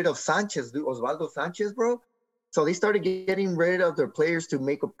they got rid of Sanchez, dude, Osvaldo Sanchez, bro. So they started getting rid of their players to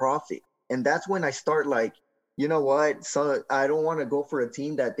make a profit. And that's when I start like, you know what? So I don't want to go for a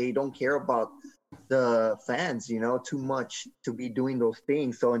team that they don't care about the fans, too much to be doing those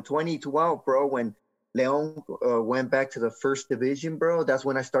things. So in 2012, bro, when Leon went back to the first division, bro, that's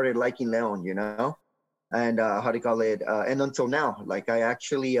when I started liking Leon, And and until now, like I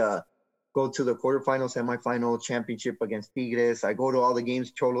actually go to the quarterfinal, semifinal, championship against Tigres. I go to all the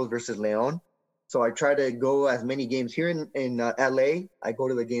games, Cholos versus Leon. So I try to go as many games here in LA. I go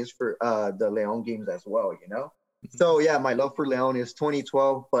to the games for the Leon games as well, So yeah, my love for Leon is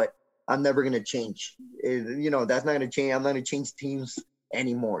 2012, but I'm never gonna change. That's not gonna change. I'm not gonna change teams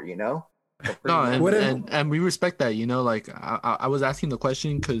anymore, So pretty No, much. What if- and we respect that, you know. Like I was asking the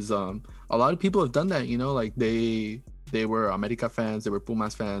question because a lot of people have done that, you know. Like they were America fans, they were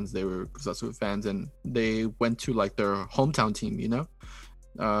Pumas fans, they were Cruz Azul fans, and they went to like their hometown team, you know.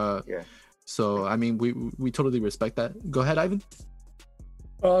 Yeah. So I mean, we totally respect that. Go ahead, Ivan.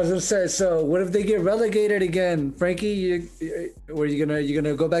 I was gonna say, so what if they get relegated again, Frankie? Were you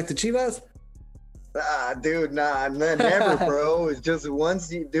gonna go back to Chivas? Dude, nah, never, bro. It's just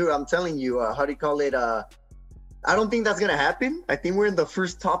once you, dude. I'm telling you, how do you call it? I don't think that's gonna happen. I think we're in the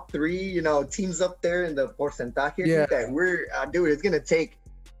first top 3, you know, teams up there in the porcentaje. Yeah. That we're, dude. It's gonna take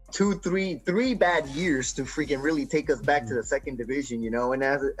 2, 3 bad years to freaking really take us back to the second division, you know. And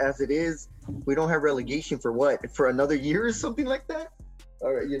as it is, we don't have relegation for what, for another year or something like that.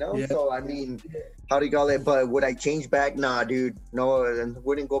 Or, you know, Yeah. so I mean, how do you call it? But would I change back? Nah, dude. No, and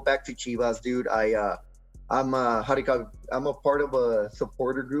wouldn't go back to Chivas, dude. I'm how do you call it? I'm a part of a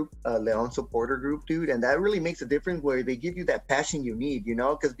supporter group, a Leon supporter group, dude, and that really makes a difference where they give you that passion you need, you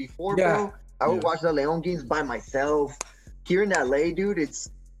know? Because before, bro, I would watch the Leon games by myself. Here in LA, dude, it's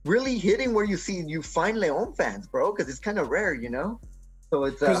really hitting where you find Leon fans, bro, because it's kind of rare, you know. So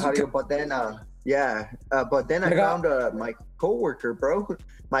it's how do you? But then but then I found my coworker, bro.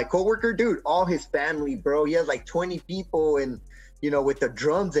 My coworker, dude, all his family, bro. He has like 20 people, and you know, with the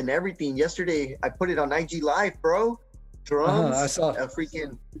drums and everything. Yesterday, I put it on IG Live, bro. Drums, I saw.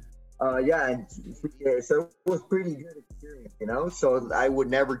 freaking, and so it was pretty good experience, you know. So I would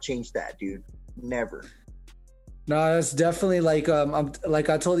never change that, dude. Never. No, that's definitely like I'm like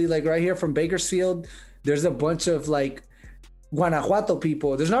I told you, like right here from Bakersfield, there's a bunch of like Guanajuato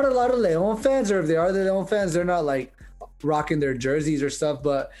people. There's not a lot of Leon fans, or if they are the Leon fans, they're not like rocking their jerseys or stuff.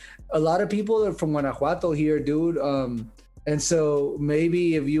 But a lot of people are from Guanajuato here, dude. And so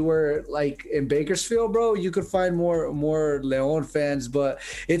maybe if you were like in Bakersfield, bro, you could find more Leon fans. But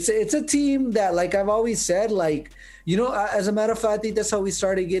it's a team that, like I've always said, like, you know, as a matter of fact, I think that's how we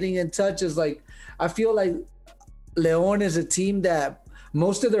started getting in touch. Is like I feel like Leon is a team that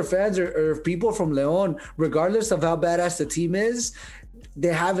most of their fans are people from Leon, regardless of how badass the team is.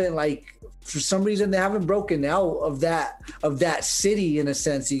 They haven't, like, for some reason, they haven't broken out of that city in a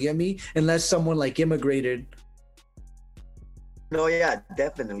sense. You get me? Unless someone like immigrated. No, yeah,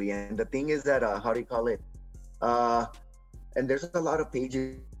 definitely. And the thing is that how do you call it? And there's a lot of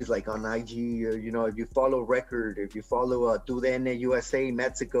pages like on IG. You know, if you follow Record, if you follow TUDN USA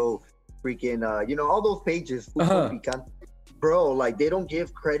Mexico, freaking, you know, all those pages, bro, like they don't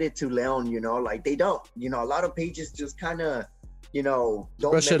give credit to Leon, you know, like they don't, you know, a lot of pages just kind of, you know,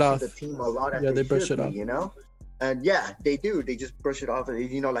 don't brush it off. The team a lot. Yeah, they brush it off, you know, and yeah, they do. They just brush it off,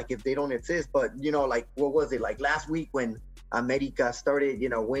 you know, like if they don't exist. But you know, like what was it like last week when America started, you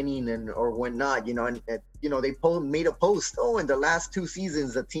know, winning or when not, you know, and you know they made a post. Oh, in the last 2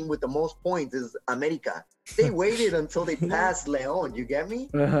 seasons, the team with the most points is America. They waited until they passed Leon. You get me?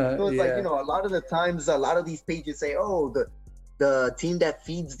 So it's like, you know, a lot of the times, a lot of these pages say, oh, the team that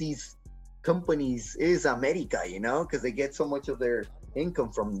feeds these companies is America, you know, because they get so much of their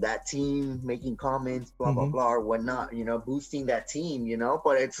income from that team, making comments, blah, blah, blah, or whatnot, you know, boosting that team, you know,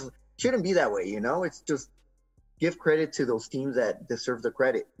 but it shouldn't be that way, you know, it's just give credit to those teams that deserve the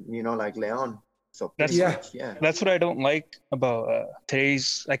credit, you know, like Leon. So that's what I don't like about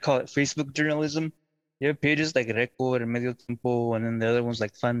today's, I call it Facebook journalism. You have pages like Record and Medio Tiempo, and then the other ones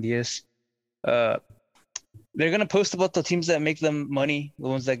like Fan 10. They're going to post about the teams that make them money, the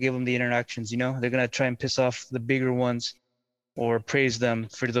ones that give them the interactions, you know? They're going to try and piss off the bigger ones or praise them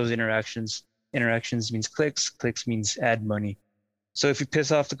for those interactions. Interactions means clicks. Clicks means ad money. So if you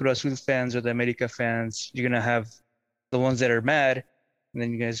piss off the Cruz Azul fans or the America fans, you're going to have the ones that are mad, and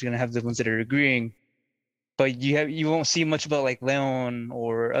then you guys are going to have the ones that are agreeing. But you won't see much about like Leon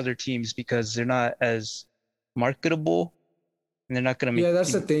or other teams because they're not as marketable. And they're not going to make. Yeah,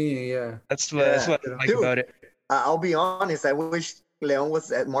 that's the thing. Yeah, that's what I like about it. I'll be honest. I wish Leon was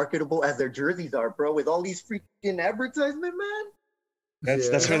as marketable as their jerseys are, bro. With all these freaking advertisement, man.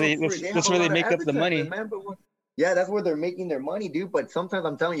 That's where they make up the money. Man, yeah, that's where they're making their money, dude. But sometimes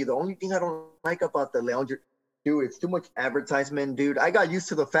I'm telling you, the only thing I don't like about the Leon jersey, dude, it's too much advertisement, dude. I got used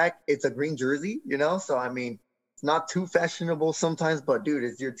to the fact it's a green jersey, you know. So I mean, it's not too fashionable sometimes, but dude,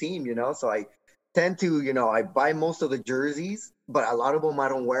 it's your team, you know. So I tend to, you know, I buy most of the jerseys, but a lot of them I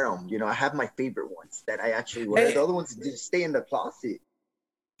don't wear them. You know, I have my favorite ones that I actually wear. The other ones just stay in the closet.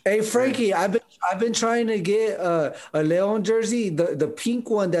 Hey Frankie, I've been trying to get a Leon jersey, the pink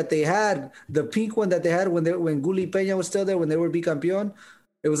one that they had, when Guli Peña was still there when they were bicampeón.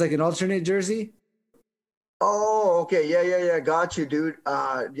 It was like an alternate jersey. Oh, okay. Yeah. Got you, dude.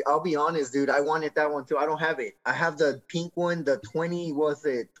 I'll be honest, dude. I wanted that one too. I don't have it. I have the pink one, the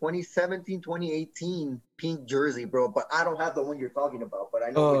 2017, 2018 pink jersey, bro. But I don't have the one you're talking about. But I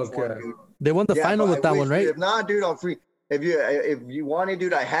know which one, dude. They won the Yeah, final but with that one, right? If not, dude, I'm free. If you want it,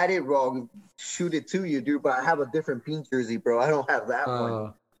 dude, I had it, bro. I'll shoot it to you, dude. But I have a different pink jersey, bro. I don't have that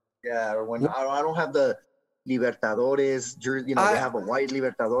one. Yeah, or when I don't have the Libertadores jersey. You know, they have a white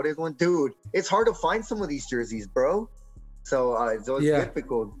Libertadores one, dude. It's hard to find some of these jerseys, bro. So it's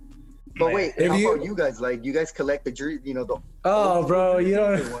difficult. But wait, how about you guys? Like, you guys collect the jersey? You know the. Oh, bro, you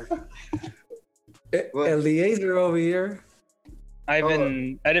know. Eliezer over here.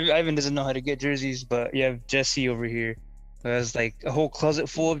 Ivan doesn't know how to get jerseys, but you have Jesse over here who has like a whole closet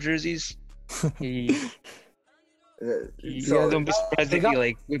full of jerseys. Don't be surprised if he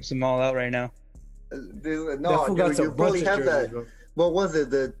like whips them all out right now. No, dude, you probably have that. What was it?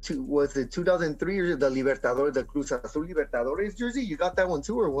 Was it 2003 or the Libertadores, the Cruz Azul Libertadores jersey? You got that one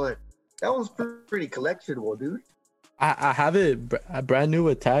too, or what? That one's pretty collectible, dude. I have it brand new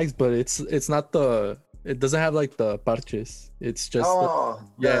with tags, but it's not the. It doesn't have like the parches. It's just the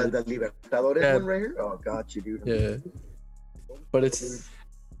Libertadores one right here. Oh, got you, dude. Yeah, but it's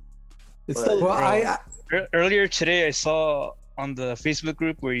still. Well, earlier today I saw on the Facebook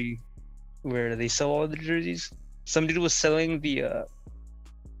group where they sell all the jerseys. Some dude was selling the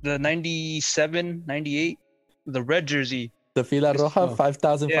 97, 98, the red jersey. The Fila Roja,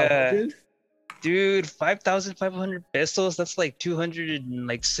 5,500. Yeah. Dude, 5,500 pesos. That's like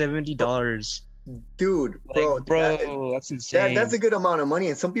 $270. Dude, bro, that's insane. That's a good amount of money,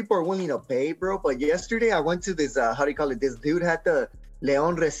 and some people are willing to pay, bro. But yesterday I went to this how do you call it? This dude had the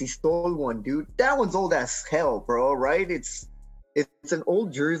León Resistol one, dude. That one's old as hell, bro. Right? It's an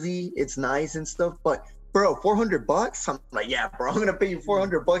old jersey. It's nice and stuff, but bro, $400. I'm like, yeah, bro. I'm gonna pay you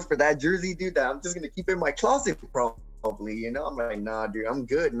 $400 for that jersey, dude. That I'm just gonna keep it in my closet, probably. You know, I'm like, nah, dude. I'm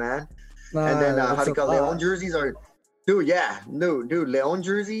good, man. And then how do you call it? León jerseys are. Dude, León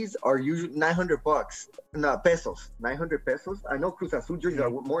jerseys are usually $900. No, pesos. 900 pesos. I know Cruz Azul jerseys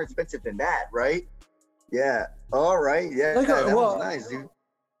are more expensive than that, right? Yeah. All right. Yeah. That was nice, dude.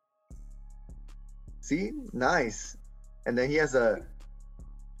 See? Nice. And then he has the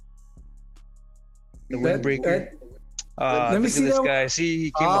windbreaker. Let me see this that guy. See,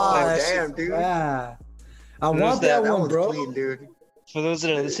 he came up. Damn, dude. Yeah. I want that one, bro. Clean, dude. For those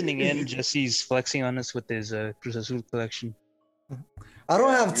that are listening in, Jesse's flexing on us with his Cruz Azul collection. I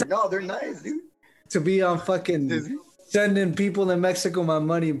don't have time. No, they're nice, dude. To be on fucking sending people in Mexico my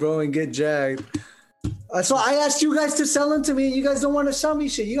money, bro, and get jagged. So I asked you guys to sell them to me, and you guys don't want to sell me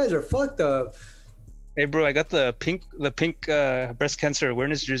shit. You guys are fucked up. Hey, bro, I got the pink breast cancer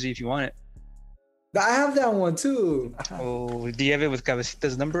awareness jersey if you want it. I have that one too. Oh, do you have it with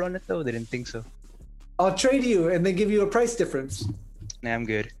Cabecita's number on it though? They didn't think so. I'll trade you and then give you a price difference. Nah, I'm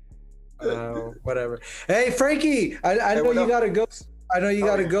good. Whatever. Hey, Frankie, I know you gotta go. I know you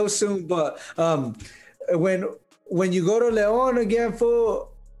gotta go soon, but when you go to León again,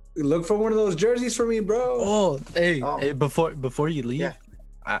 fool, look for one of those jerseys for me, bro. Hey, before you leave,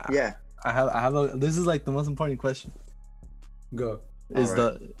 I have a. This is like the most important question. Go. Is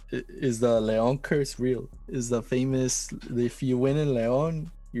the León curse real? Is the famous if you win in León,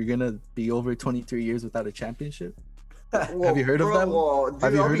 you're gonna be over 23 years without a championship? Have you heard of that? Well,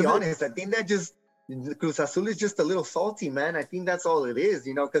 dude, I'll be honest. I think that Cruz Azul is just a little salty, man. I think that's all it is,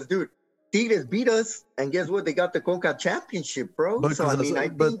 you know. Because, dude, Tigres beat us, and guess what? They got the Conca Championship, bro. But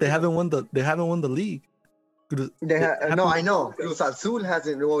they haven't won the league. No, I know. Cruz Azul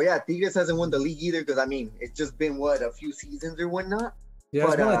hasn't. Well, yeah, Tigres hasn't won the league either. Because I mean, it's just been a few seasons or whatnot. Yeah,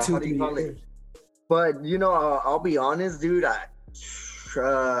 it's been like 2-3 years. But you know, I'll be honest, dude.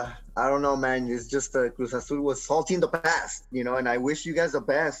 I don't know, man. It's just Cruz Azul was salty in the past, you know, and I wish you guys the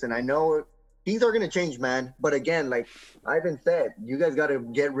best. And I know things are going to change, man. But again, like Ivan said, you guys got to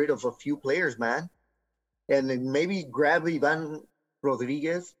get rid of a few players, man. And then maybe grab Ivan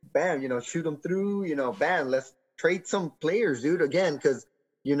Rodriguez, bam, you know, shoot him through, you know, bam, let's trade some players, dude, again, because,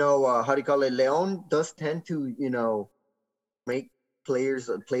 you know, how do you call it? León does tend to, you know, make players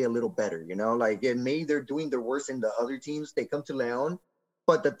play a little better, you know, like, and maybe they're doing their worst in the other teams. They come to León.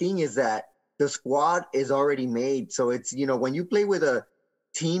 But the thing is that the squad is already made. So it's, you know, when you play with a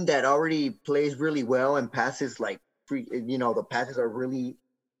team that already plays really well and passes like free, you know, the passes are really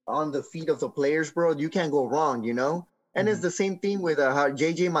on the feet of the players, bro, you can't go wrong, you know? And it's the same thing with how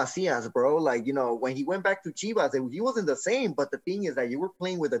JJ Macias, bro. Like, you know, when he went back to Chivas, he wasn't the same. But the thing is that you were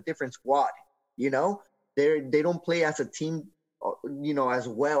playing with a different squad, you know? They don't play as a team, you know, as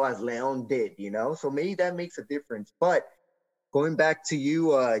well as León did, you know? So maybe that makes a difference. But going back to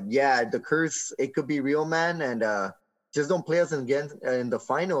you, yeah, the curse, it could be real, man, and just don't play us again in the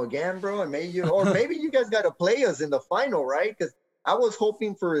final again, bro. And maybe you guys got to play us in the final, right? Because I was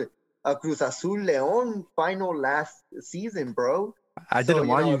hoping for a Cruz Azul León final last season, bro. I didn't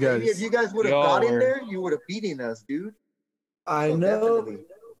want you guys. Maybe if you guys would have got in there, you would have beaten us, dude. I know. Definitely.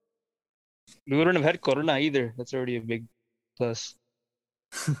 We wouldn't have had Corona either. That's already a big plus.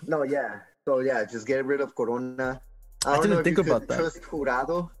 No, yeah. So yeah, just get rid of Corona. I didn't think about that. Trust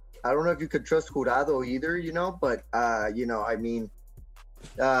Jurado. I don't know if you could trust Jurado either, but I mean,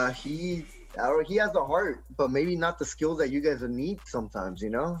 he has the heart, but maybe not the skills that you guys need sometimes,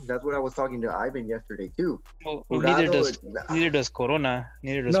 That's what I was talking to Ivan yesterday too. Well, neither does Corona.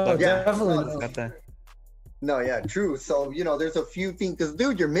 Neither does definitely. No, yeah, true. So, there's a few things, because,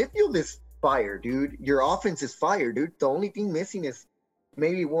 dude, your midfield is fire, dude. Your offense is fire, dude. The only thing missing is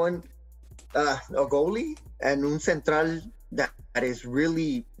maybe a goalie and un central that is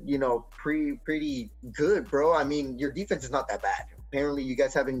really, pretty good, bro. I mean, your defense is not that bad. Apparently, you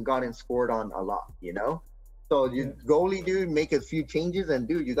guys haven't gotten scored on a lot, So your goalie, dude, make a few changes, and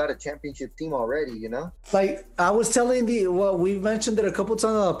dude, you got a championship team already, Like I was telling we mentioned it a couple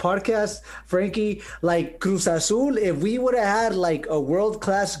times on the podcast, Frankie. Like Cruz Azul, if we would have had like a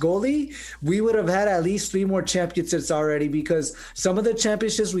world-class goalie, we would have had at least 3 more championships already. Because some of the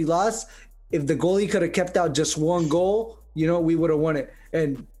championships we lost, if the goalie could have kept out just 1 goal, we would have won it.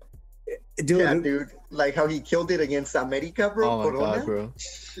 And dude, like how he killed it against America, bro. Oh my God, bro.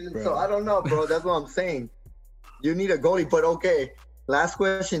 So I don't know, bro. That's what I'm saying. You need a goalie, but okay. Last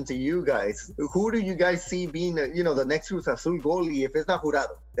question to you guys: who do you guys see being, the next Cruz Azul goalie? If it's not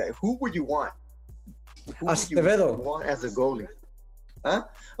Jurado, who would you want? Acevedo. Want as a goalie? Huh?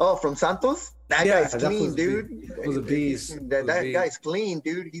 Oh, from Santos? That guy's clean, dude. Was a beast. That guy's clean,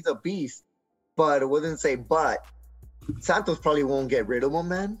 dude. He's a beast. But I wouldn't say but. Santos probably won't get rid of him,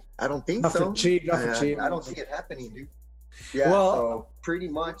 man. I don't think so. Not for cheap. I don't see it happening, dude. Yeah. Well, so pretty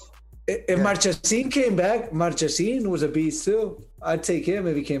much. If Marchesín came back, Marchesín was a beast too. I'd take him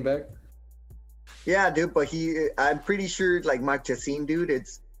if he came back. Yeah, dude, but I'm pretty sure, like, Marchesín, dude,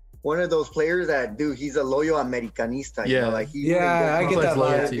 it's one of those players that, dude, he's a loyal Americanista. I get that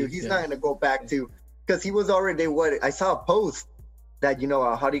loyalty. Dude, he's not going to go back to, because he was already, I saw a post that,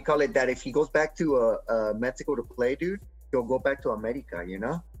 how do you call it, that if he goes back to Mexico to play, dude, he'll go back to America,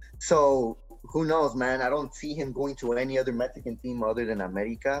 So, who knows, man? I don't see him going to any other Mexican team other than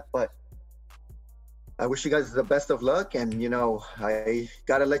America, but I wish you guys the best of luck, and I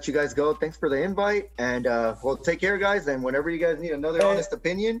gotta let you guys go. Thanks for the invite, and well, take care, guys. And whenever you guys need another honest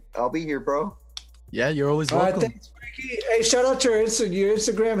opinion, I'll be here, bro. Yeah, you're always welcome. Thanks, Frankie. Hey, shout out to your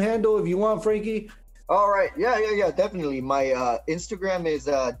Instagram handle if you want, Frankie. All right, yeah, definitely. My Instagram is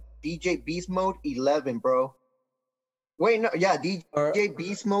DJ Beast Mode 11, bro. Wait, no, yeah, DJ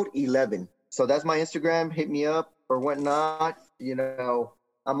Beast Mode 11. So that's my Instagram. Hit me up or whatnot.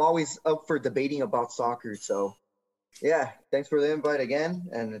 I'm always up for debating about soccer. So, yeah, thanks for the invite again.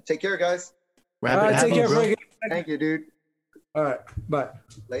 And take care, guys. All right, take care, Frankie. Thank you, dude. All right, bye.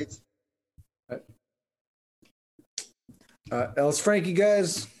 Late. That was Frankie,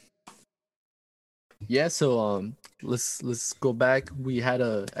 guys. Yeah, so let's go back. We had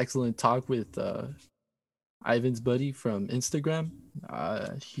a excellent talk with Ivan's buddy from Instagram.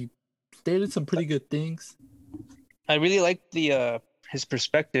 He stated some pretty good things. I really liked his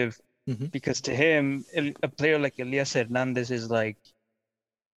perspective, because to him, a player like Elias Hernandez is like,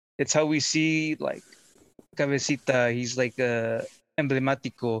 it's how we see like Cabecita. He's like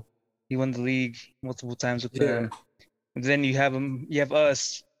emblematico. He won the league multiple times with them. And then you have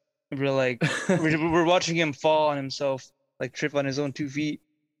us. We're like, we're watching him fall on himself, like trip on his own 2 feet,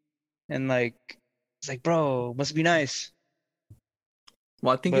 and like, it's like, bro, must be nice.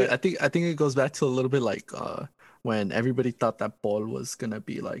 Well, I think it goes back to a little bit like when everybody thought that Paul was gonna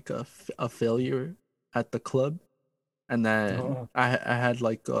be like a failure at the club, and then I had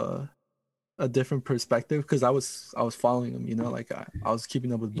like a different perspective because I was following him, like I was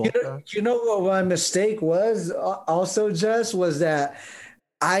keeping up with Boca. You know what my mistake was also, Jess, was that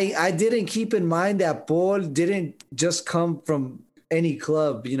I didn't keep in mind that Paul didn't just come from any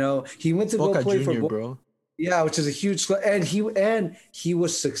club. He went to Boca go play Junior, for Boca. Bro. Yeah, which is a huge club, and he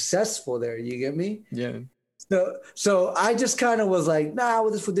was successful there. You get me? Yeah. So I just kind of was like, nah,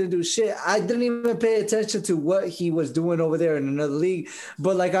 well, this fool didn't do shit. I didn't even pay attention to what he was doing over there in another league.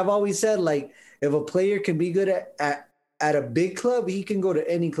 But like I've always said, like if a player can be good at a big club, he can go to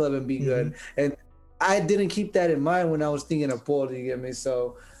any club and be good. And I didn't keep that in mind when I was thinking of Paul. You get me?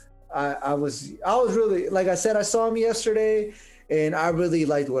 So I was really, like I said, I saw him yesterday, and I really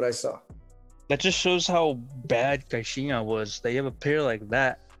liked what I saw. That just shows how bad Caixinha was. That you have a player like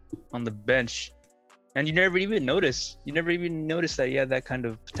that on the bench, and you never even notice. You never even noticed that he had that kind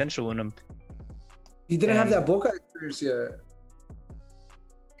of potential in him. He didn't have that Boca experience yet.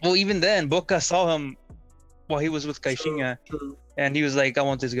 Well, even then, Boca saw him while he was with Caixinha, and he was like, "I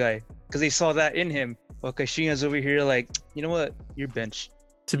want this guy," because they saw that in him. Well, Caixinha's over here, like, you know what? You're bench.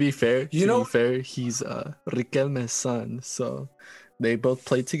 To be fair, he's Riquelme's son, so they both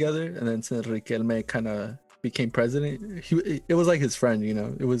played together. And then since Riquelme kind of became president, it was like his friend, you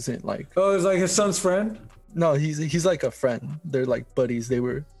know. It wasn't like it was like his son's friend. No, he's like a friend. They're like buddies.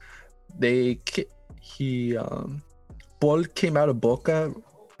 Paul came out of Boca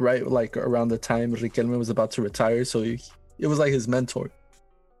right like around the time Riquelme was about to retire, so it was like his mentor.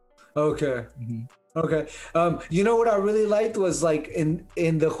 Okay. Mm-hmm. Okay. You know what I really liked was like in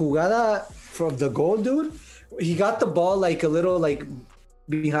the jugada from the goal, dude, he got the ball like a little like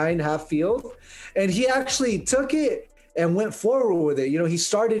behind half field, and he actually took it and went forward with it. You know, he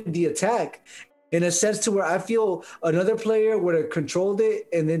started the attack in a sense to where I feel another player would have controlled it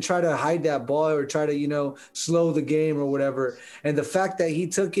and then try to hide that ball or try to, you know, slow the game or whatever. And the fact that he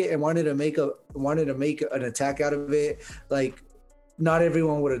took it and wanted to make an attack out of it, like not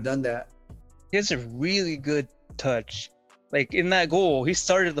everyone would have done that. He has a really good touch. Like in that goal, he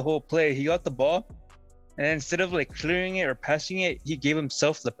started the whole play. He got the ball, and instead of like clearing it or passing it, he gave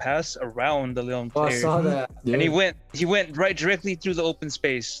himself the pass around the Leon player. I saw that. Yeah. And he went right directly through the open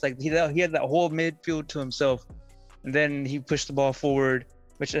space. Like he had that whole midfield to himself, and then he pushed the ball forward,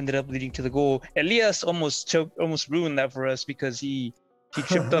 which ended up leading to the goal. Elias almost ruined that for us because he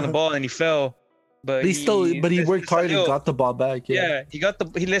tripped on the ball and he fell. But he worked hard and got the ball back. Yeah, he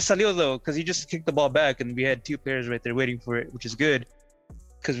les salió though, because he just kicked the ball back, and we had two players right there waiting for it, which is good,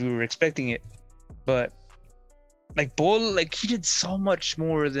 because we were expecting it. But like Bol, like he did so much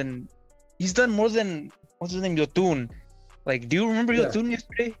more than he's done more than what's his name, Yotun. Like, do you remember Yotun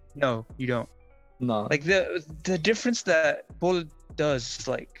yesterday? No, you don't. No. Like the difference that Bol does is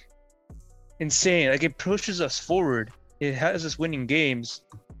like insane. Like it pushes us forward. It has us winning games.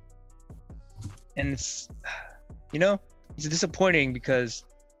 And it's, you know, it's disappointing because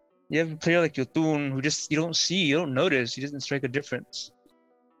you have a player like Yotun who just you don't notice, he doesn't strike a difference.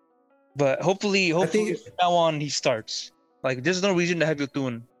 But hopefully from now on he starts. Like there's no reason to have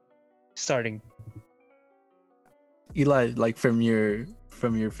Yotun starting. Eli, like from your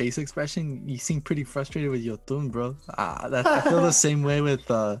face expression, you seem pretty frustrated with Yotun, bro. I feel the same way with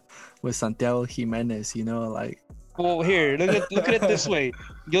Santiago Jimenez, you know, like. Well, here, look at it this way.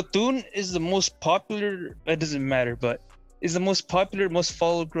 Yotun is the most popular. It doesn't matter, but is the most popular, most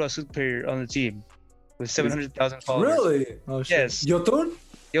followed Cruz Azul player on the team with 700,000 followers. Really? Oh, shit. Yes. Yotun.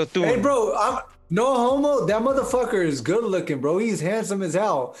 Hey, bro, I'm no homo. That motherfucker is good looking, bro. He's handsome as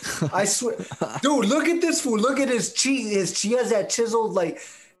hell. I swear, dude. Look at this fool. Look at his cheek. He has that chiseled like,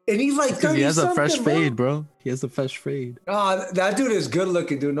 and he's like 30 he has a fresh bro. fade, bro. He has a fresh fade. That dude is good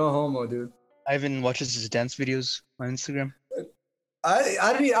looking, dude. No homo, dude. Ivan watches his dance videos on Instagram.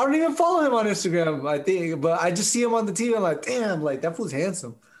 I don't even follow him on Instagram, I think, but I just see him on the TV. I'm like, damn, like that fool's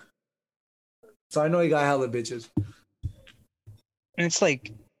handsome. So I know he got hella bitches. And it's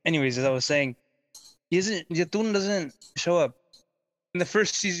like, anyways, as I was saying, Yotun doesn't show up in the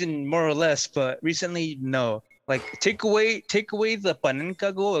first season more or less, but recently, no. Like take away the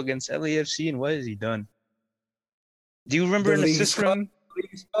Panenka goal against LAFC, and what has he done? Do you remember an assist from?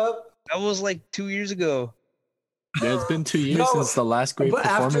 That was like 2 years ago. Yeah, it's been 2 years since the last great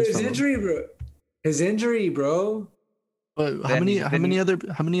performance. After his injury, bro. But how many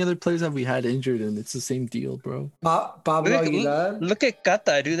other players have we had injured, and it's the same deal, bro? Pablo Aguilar. Look at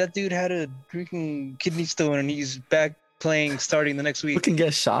Kata, dude. That dude had a freaking kidney stone, and he's back playing starting the next week. We can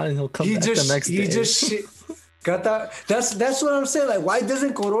get shot, and he'll come back the next day. Kata, that's what I'm saying. Like, why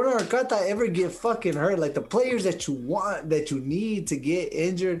doesn't Corona or Kata ever get fucking hurt? Like the players that you want, that you need to get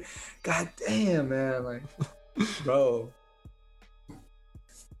injured. God damn, man. Like, bro.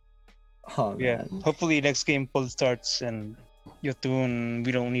 Oh, yeah. man. Hopefully next game Paul starts and Yotun,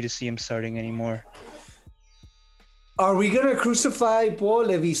 we don't need to see him starting anymore. Are we gonna crucify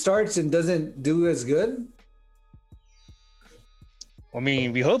Paul if he starts and doesn't do as good? I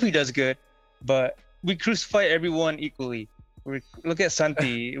mean, we hope he does good, but we crucify everyone equally. Look at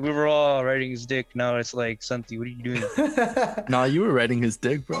Santi. We were all riding his dick. Now it's like, Santi, what are you doing? Nah, you were riding his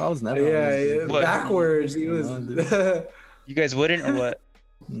dick, bro. I was never. Yeah, backwards. He was. You guys wouldn't, or what?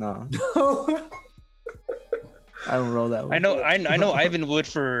 No. I don't roll that way. I know Ivan would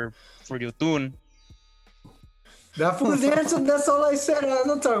for Yotun. That fool's handsome. That's all I said. I'm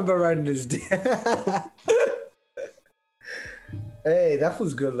not talking about riding his dick. Hey, that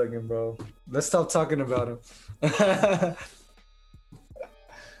fool's good looking, bro. Let's stop talking about him.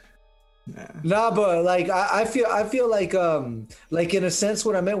 Nah, but like I feel like in a sense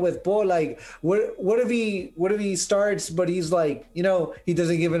what I meant with Paul, like what if he starts but he's like, he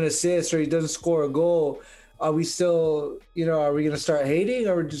doesn't give an assist or he doesn't score a goal, are we still, are we gonna start hating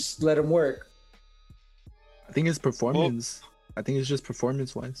or just let him work? I think it's performance. I think it's just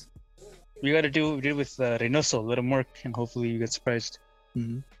performance wise. We got to do what we did with Reynoso. Let him work, and hopefully you get surprised.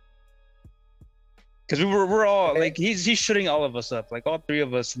 Because we're all like he's shooting all of us up, like all three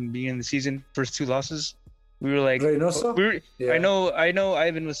of us in the beginning of the season. First two losses, we were like, Reynoso? Yeah. I know.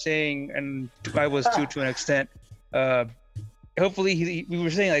 Ivan was saying, and I was too to an extent. Hopefully we were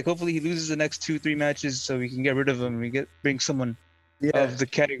saying like hopefully he loses the next 2-3 matches so we can get rid of him and bring someone of the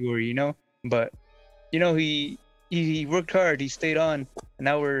category, But he worked hard. He stayed on, and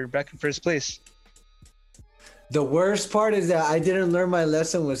now we're back in first place. The worst part is that I didn't learn my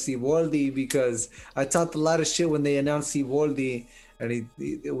lesson with Siboldi because I talked a lot of shit when they announced Siboldi, and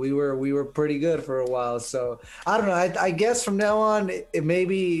we were pretty good for a while. So I don't know. I guess from now on,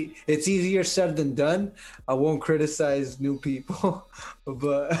 maybe it's easier said than done. I won't criticize new people,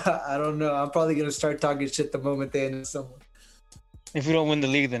 but I don't know. I'm probably gonna start talking shit the moment they announce someone. If we don't win the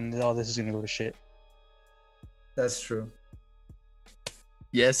league, then all this is gonna go to shit. That's true.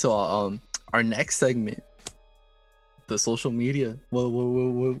 Yeah. So our next segment. The social media.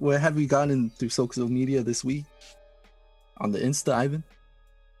 What have we gotten through social media this week? On the Insta, Ivan?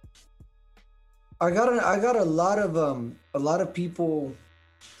 I got a lot of people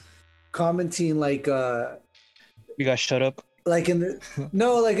commenting like we got shut up. Like in the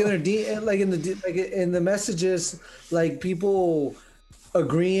like in the messages, like people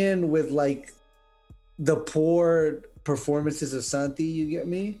agreeing with like the poor performances of Santi, you get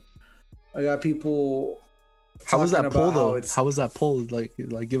me? I got people. How was that poll though? How was that poll? Like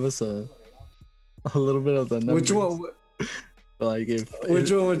give us a little bit of the numbers. Which one? Like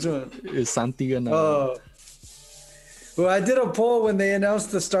which one? Is Santi gonna? Well, I did a poll when they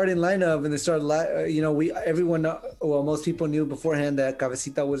announced the starting lineup, and they started. Most people knew beforehand that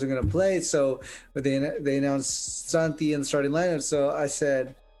Cabecita wasn't gonna play, so but they announced Santi in the starting lineup. So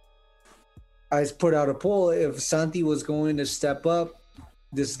I put out a poll if Santi was going to step up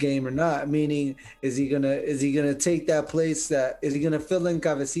this game or not, meaning is he gonna take that place, is he gonna fill in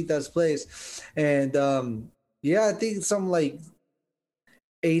Cabecita's place? And I think something like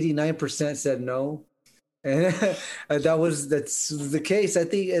 89% said no, and that's the case. I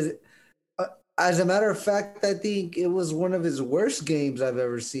think as a matter of fact, I think it was one of his worst games I've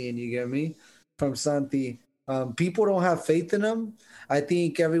ever seen, you get me, from Santi. People don't have faith in him. I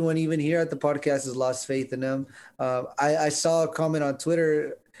think everyone, even here at the podcast, has lost faith in him. I saw a comment on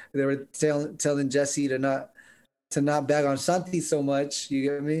Twitter. They were telling Jesse to not bag on Santi so much. You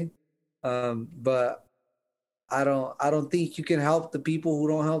get me? But I don't think you can help the people who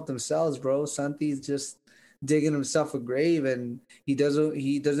don't help themselves, bro. Santi's just digging himself a grave, and he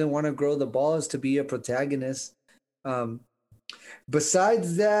doesn't want to grow the balls to be a protagonist.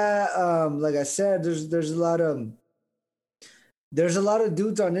 Besides that, like I said, there's a lot of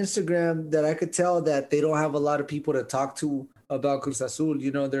dudes on Instagram that I could tell that they don't have a lot of people to talk to about Cruz Azul.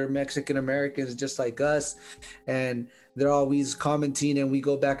 They're Mexican Americans just like us, and they're always commenting, and we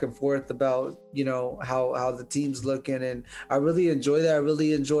go back and forth about how the team's looking, and I really enjoy that. I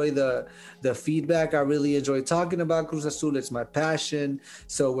really enjoy the feedback. I really enjoy talking about Cruz Azul. It's my passion.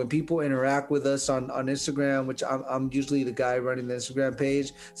 So when people interact with us on Instagram, which I'm usually the guy running the Instagram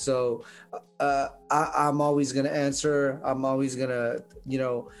page, so I'm always gonna answer. I'm always gonna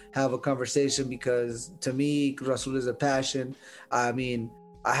have a conversation, because to me Cruz Azul is a passion. I mean,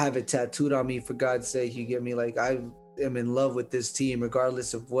 I have it tattooed on me, for God's sake, you get me? Like, I am in love with this team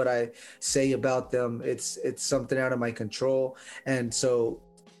regardless of what I say about them. It's something out of my control, and so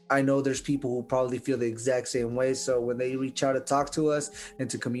I know there's people who probably feel the exact same way. So when they reach out to talk to us and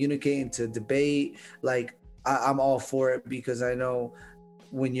to communicate and to debate, like, I'm all for it, because I know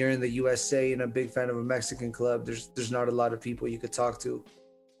when you're in the USA and a big fan of a Mexican club, there's not a lot of people you could talk to.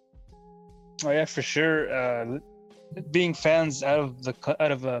 Oh yeah, for sure. Being fans out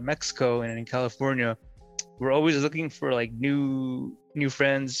of Mexico and in California, we're always looking for like new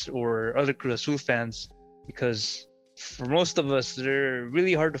friends or other Cruz Azul fans, because for most of us they're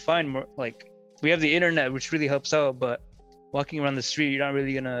really hard to find. Like, we have the internet, which really helps out, but walking around the street, you're not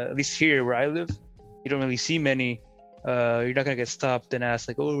really gonna, at least here where I live, you don't really see many. You're not gonna get stopped and asked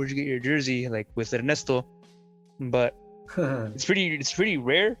like, oh, where'd you get your jersey, like with Ernesto? But it's pretty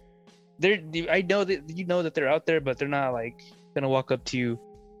rare. I know that they're out there, but they're not like gonna walk up to you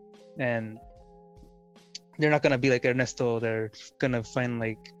and they're not gonna be like Ernesto. They're gonna find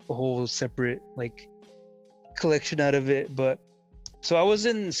like a whole separate like collection out of it. But so I was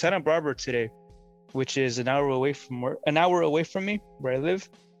in Santa Barbara today, which is an hour away from me where I live,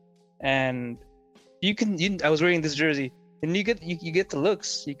 and I was wearing this jersey, and you get the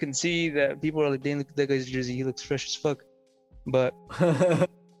looks. You can see that people are like, "Dang, look at that guy's jersey. He looks fresh as fuck." But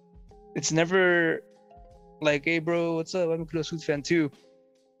it's never like, "Hey, bro, what's up? I'm a Cruz Azul fan too."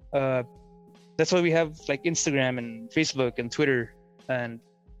 That's why we have like Instagram and Facebook and Twitter, and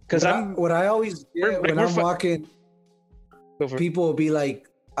because what I always get when I'm walking, people will be like,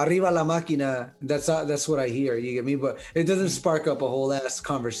 "Arriba la máquina." That's what I hear. You get me? But it doesn't spark up a whole ass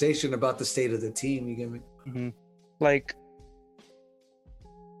conversation about the state of the team. You get me? Mm-hmm. Like,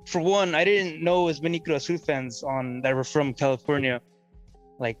 for one, I didn't know as many Cruz Azul fans that were from California,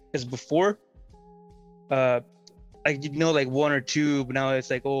 like as before. Like, you know, like one or two, but now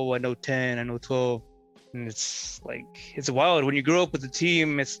it's like, oh, I know 10, I know 12, and it's like, it's wild. When you grow up with the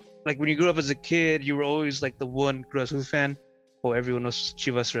team, it's like when you grew up as a kid, you were always like the one Cruz Azul fan, or everyone knows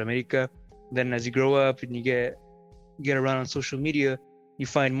Chivas or America. Then as you grow up and you get around on social media, you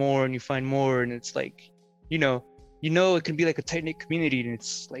find more and you find more, and it's like, you know, it can be like a tight-knit community, and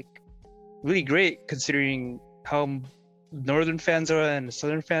it's like really great considering how northern fans are and the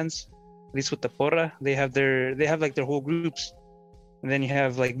southern fans. At least with the Porra, they have like their whole groups, and then you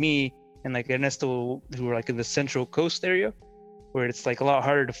have like me and like Ernesto, who are like in the Central Coast area, where it's like a lot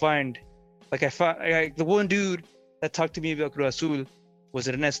harder to find. Like I found the one dude that talked to me about Cruz Azul was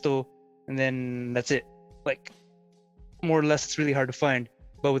Ernesto, and then that's it. Like, more or less, it's really hard to find.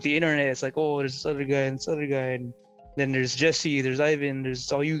 But with the internet, it's like, oh, there's this other guy and this other guy, and then there's Jesse, there's Ivan,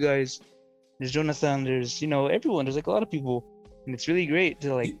 there's all you guys, there's Jonathan, there's, you know, everyone. There's like a lot of people, and it's really great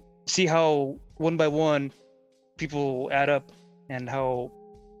to like see how one by one people add up, and how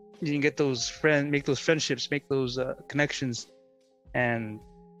you can get make those friendships, make those connections, and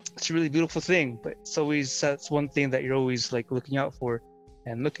it's a really beautiful thing. But that's one thing that you're always like looking out for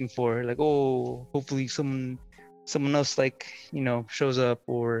and looking for, like, oh, hopefully someone else, like, you know, shows up.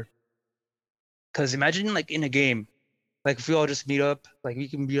 Or because imagine like in a game, like if we all just meet up, like we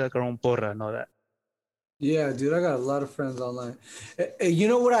can be like our own porra and all that. Yeah, dude, I got a lot of friends online. You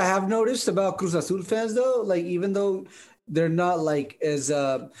know what I have noticed about Cruz Azul fans though? Like, even though they're not like as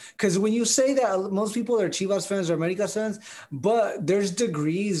because when you say that, most people are Chivas fans or America fans, but there's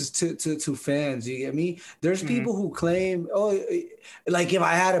degrees to fans. You get me? There's people who claim, oh, like if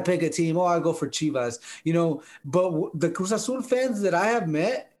I had to pick a team, oh, I go for Chivas. You know, but the Cruz Azul fans that I have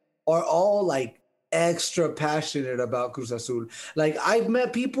met are all like extra passionate about Cruz Azul. Like, I've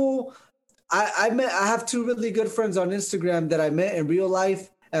met people. I have two really good friends on Instagram that I met in real life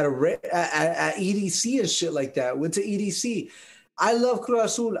at EDC and shit like that. Went to EDC. I love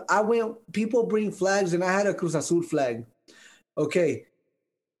Cruz Azul. People bring flags, and I had a Cruz Azul flag. Okay.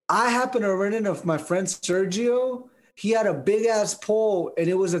 I happened to run into my friend Sergio. He had a big ass pole, and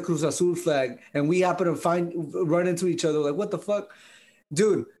it was a Cruz Azul flag. And we happened to run into each other. Like, what the fuck?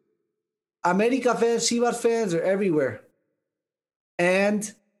 Dude, America fans, Chivas fans are everywhere.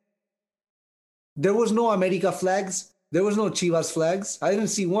 And there was no America flags. There was no Chivas flags. I didn't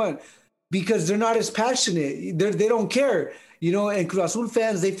see one because they're not as passionate. They don't care, you know. And Cruz Azul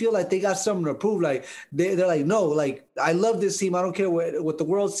fans, they feel like they got something to prove. Like they're like, no, like, I love this team. I don't care what the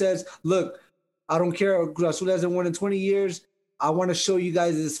world says. Look, I don't care. Cruz Azul hasn't won in 20 years. I want to show you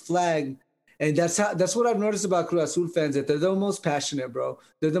guys this flag. And that's what I've noticed about Cruz Azul fans, that they're the most passionate, bro.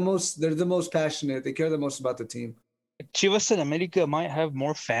 They're the most passionate. They care the most about the team. Chivas and America might have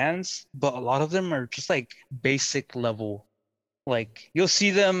more fans, but a lot of them are just like basic level. Like, you'll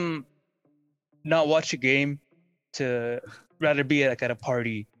see them not watch a game to rather be like at a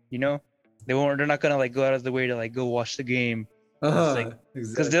party, you know? They're not gonna like go out of the way to like go watch the game. Because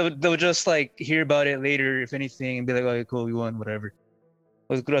exactly. they'll just like hear about it later, if anything, and be like, oh, cool, we won, whatever.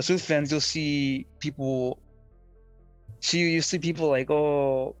 With Cruz Azul fans, you'll see people like,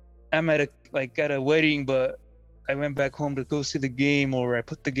 oh, I'm at a wedding, but I went back home to go see the game, or I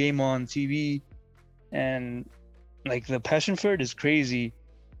put the game on TV, and like the passion for it is crazy.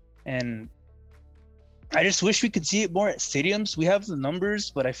 And I just wish we could see it more at stadiums. We have the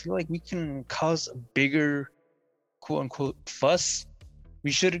numbers, but I feel like we can cause a bigger, quote unquote, fuss.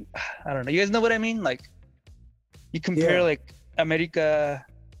 We should, I don't know. You guys know what I mean? Like, you compare like America,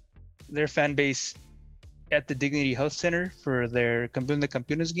 their fan base at the Dignity Health Center for their Campeón de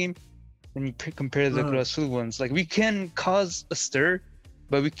Campeones game, and you compare the Cruz Azul ones. Like, we can cause a stir,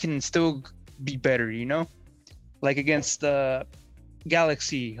 but we can still be better, you know? Like against the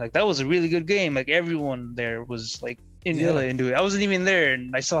Galaxy, like that was a really good game. Like, everyone there was like hella into it. I wasn't even there,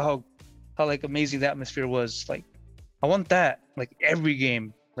 and I saw how how like amazing the atmosphere was. Like, I want that like every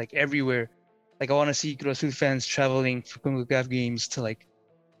game, like everywhere. Like, I want to see Cruz Azul fans traveling for CONCACAF games to like,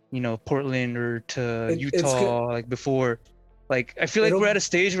 Portland or to It's good. Utah, like before. Like, I feel like It'll we're at a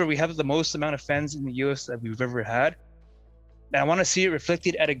stage where we have the most amount of fans in the US that we've ever had. And I want to see it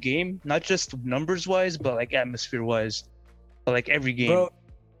reflected at a game, not just numbers wise, but like atmosphere wise, but like every game.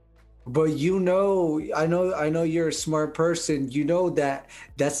 But I know you're a smart person. You know that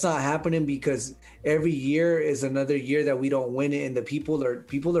that's not happening because every year is another year that we don't win it, and the people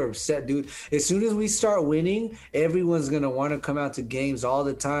are upset, dude. As soon as we start winning, everyone's gonna want to come out to games all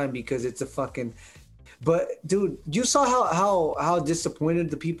the time because it's a fucking. But dude, you saw how disappointed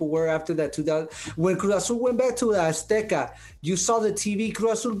the people were after that 2000 when Cruz Azul went back to Azteca. You saw the TV.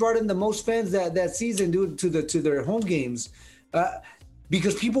 Cruz Azul brought in the most fans that season, dude, to their home games.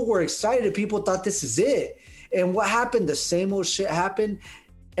 Because people were excited. People thought this is it. And what happened? The same old shit happened.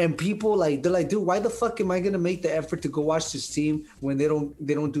 And people they're like, dude, why the fuck am I gonna make the effort to go watch this team when they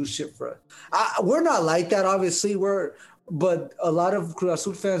don't do shit for us? We're not like that, obviously. But a lot of Cruz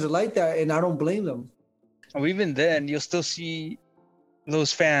Azul fans are like that, and I don't blame them. Or even then, you'll still see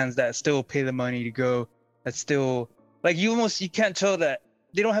those fans that still pay the money to go. That still like you can't tell that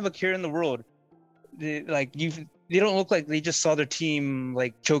they don't have a care in the world. They don't look like they just saw their team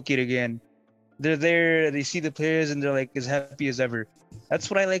like choke it again. They're there, they see the players, and they're like as happy as ever. That's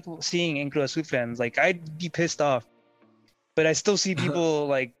what I like seeing in Cruz Azul fans. Like, I'd be pissed off, but I still see people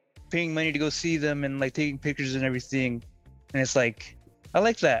like paying money to go see them and like taking pictures and everything. And it's like, I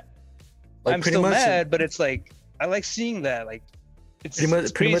like that. Like, I'm still mad, but it's like I like seeing that. Like, it's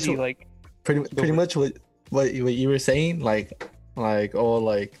crazy. Pretty much what you were saying. Like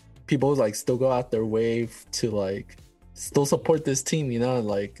people like still go out their way to like still support this team,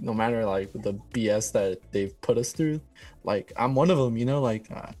 like no matter like the BS that they've put us through. Like, I'm one of them, like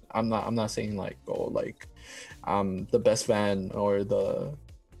I'm not saying like, oh, like I'm the best fan or the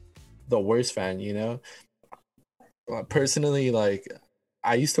worst fan. Personally, like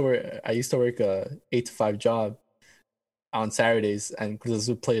I used to work a 8 to 5 job on Saturdays, and Cruz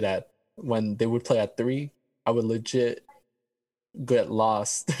would play when they would play at 3, I would legit get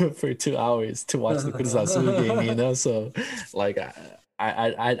lost for 2 hours to watch the Cruz Azul game, so like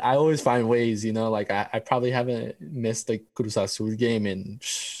I always find ways, like I probably haven't missed the Cruz Azul game in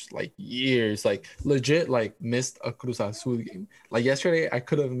like years, like legit like missed a Cruz Azul game. Like yesterday I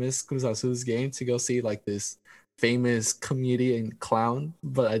could have missed Cruz Azul's game to go see like this famous comedian clown,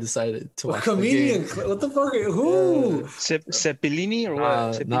 but I decided to watch comedian. The game. What the fuck? Who? Cepelini or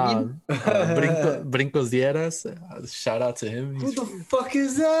what? Brincos Dieras. Shout out to him. Who the fuck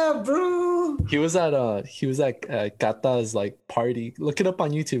is that, bro? He was at Kata's like party. Look it up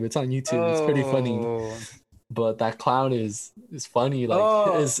on YouTube. It's on YouTube. It's pretty funny. But that clown is funny,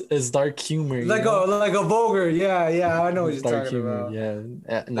 like is dark humor, like a vulgar, yeah. I know what you're talking about. Yeah,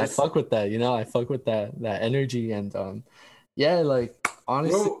 and I fuck with that, I fuck with that energy, and like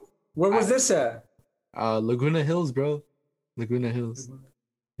honestly, where was this at? Laguna Hills, bro. Laguna Hills.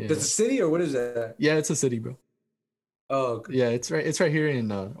 Yeah. That's a city, or what is that? Yeah, it's a city, bro. Oh, okay. Yeah, it's right here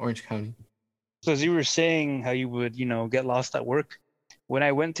in Orange County. So as you were saying, how you would get lost at work,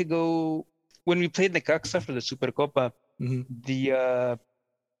 when we played Necaxa for the Supercopa, I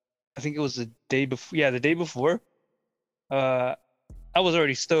think it was the day before. Yeah, the day before. I was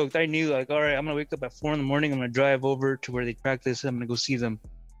already stoked. I knew, like, all right, I'm gonna wake up at 4 a.m. I'm gonna drive over to where they practice. I'm gonna go see them.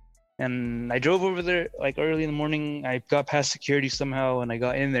 And I drove over there like early in the morning. I got past security somehow, and I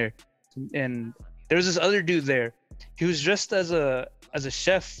got in there. And there was this other dude there. He was dressed as a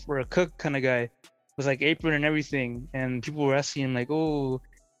chef or a cook kind of guy, with like apron and everything. And people were asking him like, "Oh,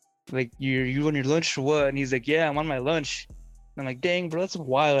 like you on your lunch or what?" And he's like, "Yeah, I'm on my lunch." And I'm like, "Dang, bro, that's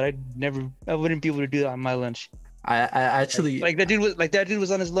wild. I wouldn't be able to do that on my lunch." I actually like that dude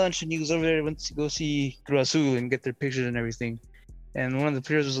was on his lunch, and he was over there, went to go see Cruz Azul and get their pictures and everything. And one of the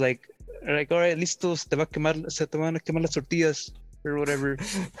players was like, all right, listos, se te van a quemar las tortillas or whatever.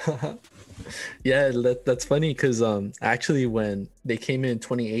 Yeah, that's funny because actually when they came in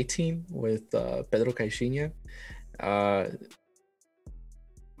 2018 with Pedro Caixinha,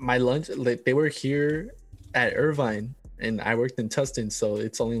 my lunch, like, they were here at Irvine and I worked in Tustin, so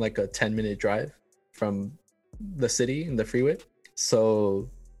it's only like a 10-minute drive from the city and the freeway. So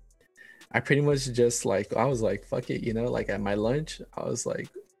I pretty much just like, I was like, fuck it, like at my lunch, I was like,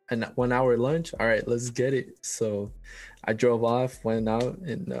 a 1 hour lunch, all right, let's get it. So I drove off, went out,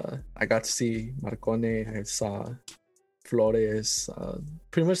 and I got to see Marcone. I saw Flores,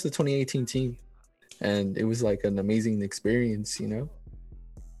 pretty much the 2018 team, and it was like an amazing experience. They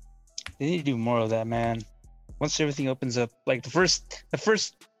need to do more of that, man. Once everything opens up, like the first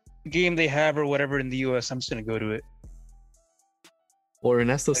game they have or whatever in the US, I'm just gonna go to it. Well,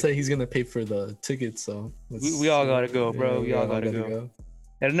 Ernesto said he's gonna pay for the tickets, so We all gotta go, bro. We all gotta go.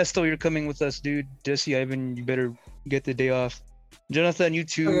 Ernesto, you're coming with us, dude. Jesse, Ivan, you better get the day off. Jonathan, you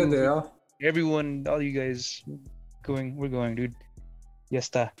too. I got day off. Everyone, all you guys, we're going, dude. Ya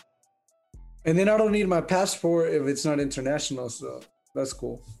está. And then I don't need my passport if it's not international, so that's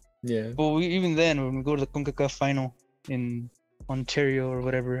cool. Yeah. Well, even then, when we go to the CONCACAF final in Ontario or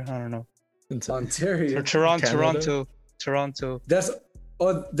whatever, I don't know. Ontario. Or Toronto.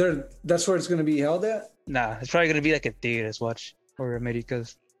 That's where it's gonna be held at? Nah, it's probably gonna be like a Tigres watch or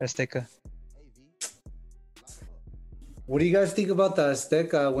America's Azteca. What do you guys think about the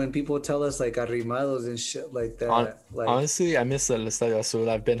Azteca when people tell us like arrimados and shit like that? Honestly, I miss El Estadio Azul.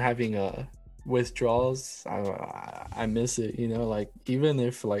 I've been having withdrawals. I miss it, you know, like even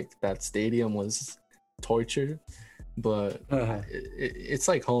if like that stadium was torture, but it's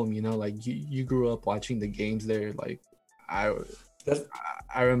like home, you know, like you grew up watching the games there. Like I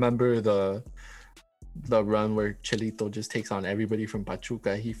remember the run where Chelito just takes on everybody from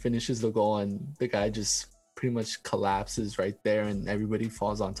Pachuca. He finishes the goal and the guy just pretty much collapses right there and everybody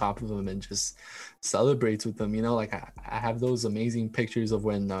falls on top of him and just celebrates with them, you know. Like I have those amazing pictures of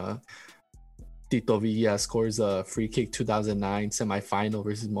when Tito Villa scores a free kick 2009 semifinal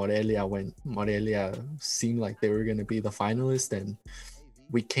versus Morelia, when Morelia seemed like they were going to be the finalists and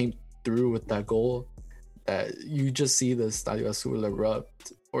we came through with that goal. That you just see the Estadio Azul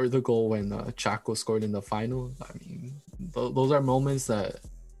erupt, or the goal when Chaco scored in the final. I mean, those are moments that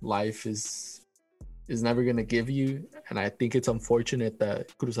life is never going to give you, and I think it's unfortunate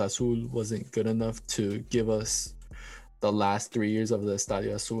that Cruz Azul wasn't good enough to give us the last 3 years of the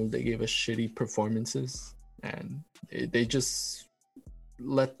Estadio Azul. They gave us shitty performances, and they just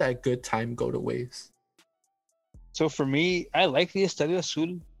let that good time go to waste. So for me, I like the Estadio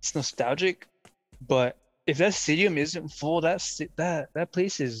Azul. It's nostalgic, but if that stadium isn't full, that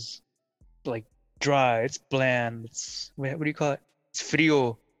place is like dry. It's bland. It's what do you call it? It's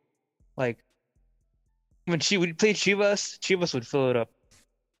frío. Like when we played Chivas would fill it up,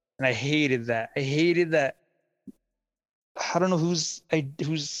 and I hated that. I don't know who's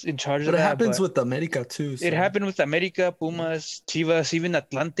in charge of that. But it happens with America too. So. It happened with America, Pumas, Chivas, even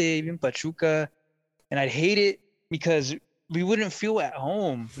Atlante, even Pachuca, and I'd hate it because we wouldn't feel at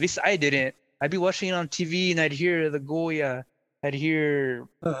home. At least I didn't. I'd be watching it on TV and I'd hear the Goya, I'd hear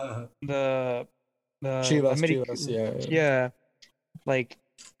the Chivas, yeah. Like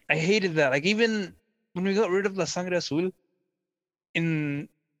I hated that. Like even when we got rid of La Sangre Azul, in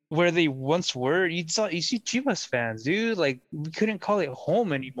where they once were, you see Chivas fans, dude. Like we couldn't call it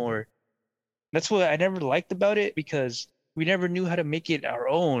home anymore. That's what I never liked about it, because we never knew how to make it our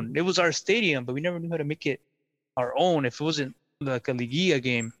own. It was our stadium, but we never knew how to make it our own if it wasn't like a Liguilla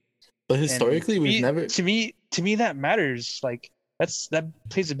game. But historically, we've never. To me, that matters. Like that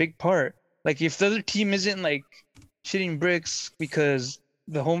plays a big part. Like if the other team isn't like shitting bricks because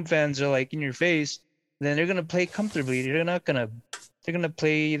the home fans are like in your face, then they're gonna play comfortably. They're gonna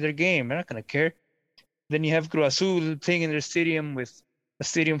play their game. They're not gonna care. Then you have Cruz Azul playing in their stadium with a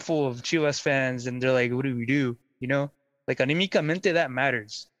stadium full of Chivas fans, and they're like, "What do we do?" You know, like anímicamente that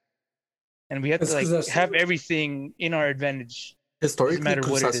matters, and we have to like have everything in our advantage. Historically, no matter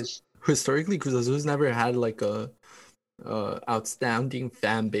what it is. Historically, Cruz Azul's never had like a outstanding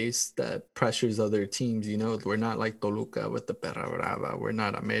fan base that pressures other teams. You know, we're not like Toluca with the Perra Brava. We're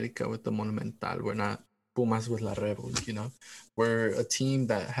not America with the Monumental. We're not Pumas with La Rebels. You know, we're a team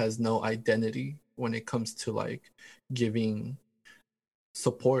that has no identity when it comes to like giving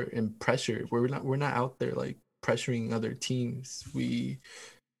support and pressure. We're not out there like pressuring other teams.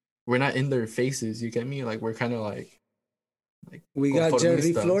 We're not in their faces. You get me? Like we're kind of like we got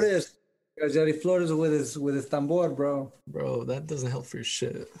Jerry Flores. We got Jerry Flores with his tambor, bro. Bro, that doesn't help for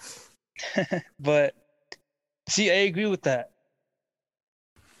shit. But see, I agree with that.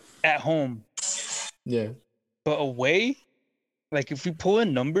 At home, yeah. But away, like if we pull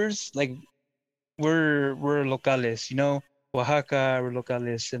in numbers, like we're locales, you know. Oaxaca, we're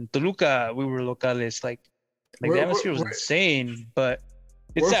locales, and Toluca, we were locales. Like the atmosphere was insane, but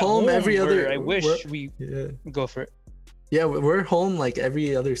it's at home every other. I wish we go for it. Yeah, we're home like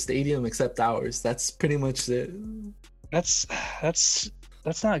every other stadium except ours. That's pretty much it. That's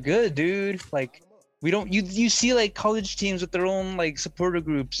not good, dude. Like we don't you see like college teams with their own like supporter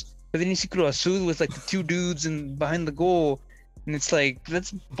groups, but then you see Cruz Azul with like the two dudes and behind the goal, and it's like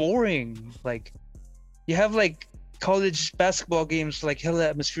that's boring. Like you have like college basketball games like hella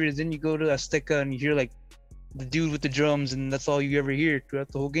atmosphere, then you go to Azteca and you hear like the dude with the drums, and that's all you ever hear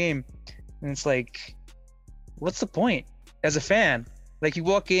throughout the whole game, and it's like, what's the point? As a fan, Like you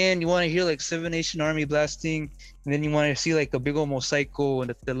walk in, you want to hear like Seven Nation Army blasting, and then you want to see like a big old mosaico and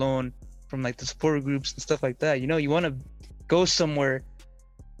a telon from like the support groups and stuff like that. You know, you want to go somewhere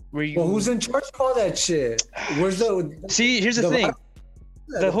where you. Well, who's in charge of all that shit? Where's the? See, here's the thing.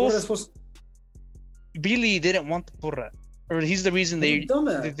 The whole supposed... Billy didn't want the porra, or he's the reason they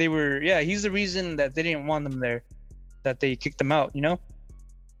were. Yeah, he's the reason that they didn't want them there, that they kicked them out. You know.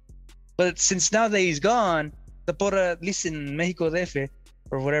 But since now that he's gone, the porra, at least in Mexico DF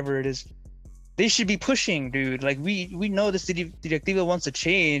or whatever it is, they should be pushing, dude. Like we know this directiva wants to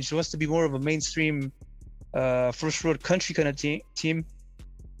change, wants to be more of a mainstream, first world country kind of team.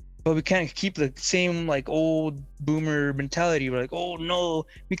 But we can't keep the same like old boomer mentality. We're like, oh no,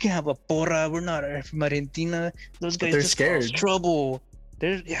 we can't have a porra. We're not from Argentina. Those guys just cause trouble.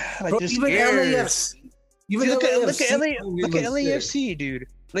 They're Bro, they're even scared. LAFC. Even look at LAFC, dude.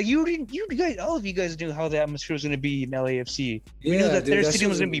 Like you guys, all of you guys knew how the atmosphere was gonna be in LAFC. We knew that their stadium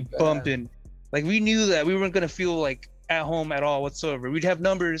was gonna be bumping. Like we knew that we weren't gonna feel like at home at all whatsoever. We'd have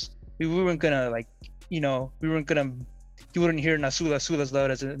numbers. We weren't gonna like, you wouldn't hear an Azul as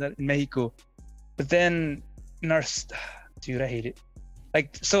loud as in Mexico. But then in our, dude, I hate it.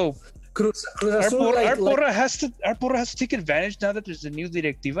 Like so, Cruz our Azul, porra has to take advantage now that there's a new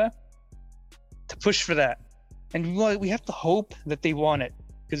directiva to push for that, and we have to hope that they want it.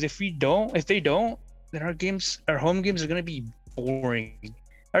 Because if they don't, then our home games are gonna be boring.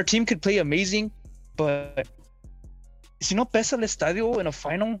 Our team could play amazing, but si no pesa el estadio in a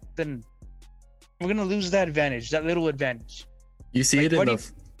final, then we're gonna lose that little advantage. You see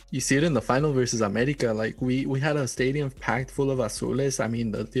it in the final versus America. Like we had a stadium packed full of Azules. I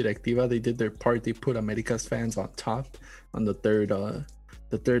mean, the directiva, they did their part. They put America's fans on top on the third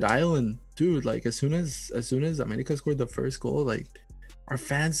aisle, and dude, like as soon as America scored the first goal, like our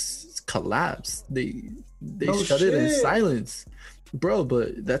fans collapsed. They shut it in silence, bro.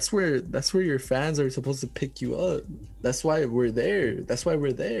 But that's where your fans are supposed to pick you up. That's why we're there.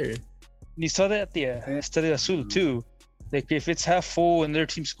 You saw that at the Estadio Azul too. Like if it's half full and their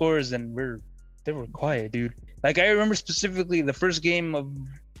team scores, then they were quiet, dude. Like I remember specifically the first game of,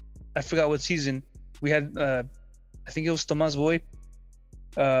 I forgot what season we had. I think it was Tomás Boy.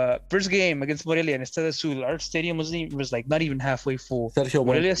 First game against Morelia in Estadio Azul, our stadium was like not even halfway full.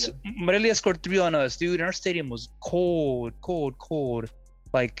 Morelia scored 3 on us, dude, and our stadium was cold.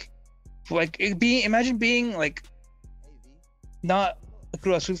 Like imagine being like not a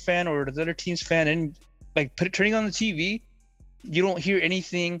Cruz Azul fan or the other team's fan, and like turning on the TV, you don't hear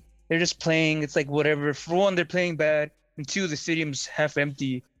anything. They're just playing. It's like whatever. For one, they're playing bad, and 2, the stadium's half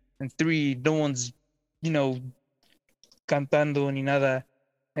empty, and 3, no one's, cantando ni nada.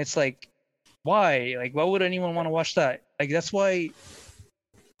 It's like, why? Like, why would anyone want to watch that? Like, that's why.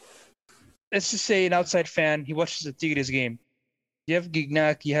 Let's just say an outside fan, he watches the Tigres game. You have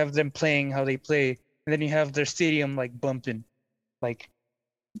Gignac, you have them playing how they play, and then you have their stadium like bumping. Like,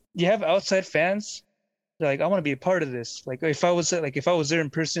 you have outside fans. They're like, I want to be a part of this. Like, if I was there in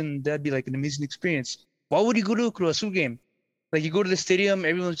person, that'd be like an amazing experience. Why would you go to a Cruz Azul game? Like, you go to the stadium,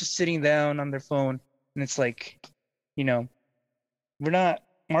 everyone's just sitting down on their phone, and it's like, we're not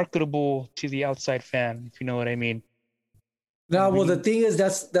marketable to the outside fan, if you know what I mean. No, well, the thing is,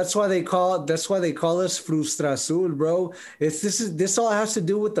 that's why they call us Frustra Azul, bro. This all has to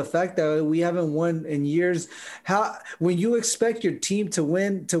do with the fact that we haven't won in years. When you expect your team to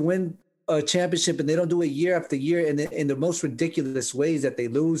win a championship and they don't do it year after year in the most ridiculous ways that they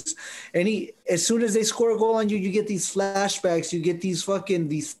lose. As soon as they score a goal on you, you get these flashbacks. You get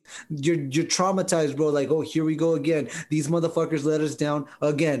you're traumatized, bro. Like, oh, here we go again. These motherfuckers let us down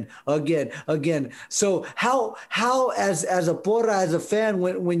again. So how as a porra, as a fan,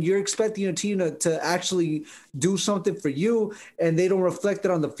 when you're expecting your team to actually do something for you and they don't reflect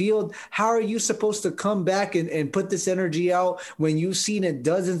it on the field, how are you supposed to come back and put this energy out when you've seen it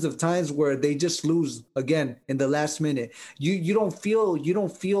dozens of times where they just lose again in the last minute? You don't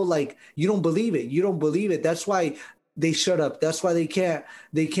feel like, you don't believe it. That's why they shut up. That's why they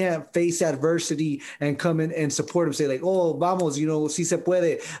can't face adversity and come in and support them. Say like, oh, vamos, si se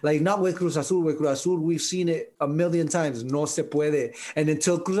puede. Like, not with Cruz Azul. With Cruz Azul, we've seen it a million times. No se puede. And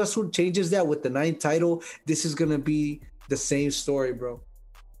until Cruz Azul changes that with the 9th title, this is gonna be the same story, bro.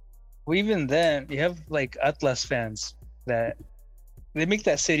 Well, even then, you have like Atlas fans that they make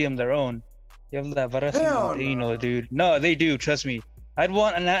that stadium their own. You have that Barra, dude. No, they do. Trust me. I'd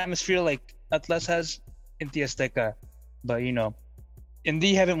want an atmosphere like Atlas has in the Azteca, but and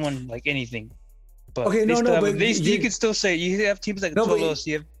they haven't won like anything. But okay, you could still say you have teams like Tolos.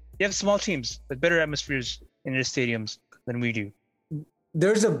 You have small teams with better atmospheres in their stadiums than we do.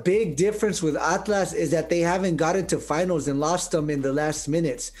 there's a big difference with Atlas is that they haven't gotten to finals and lost them in the last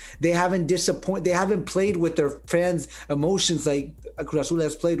minutes. They haven't They haven't played with their fans' emotions like Cruz Azul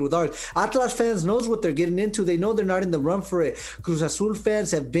has played with ours. Atlas fans knows what they're getting into. They know they're not in the run for it. Cruz Azul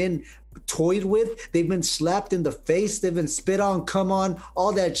fans have been toyed with. They've been slapped in the face. They've been spit on, come on,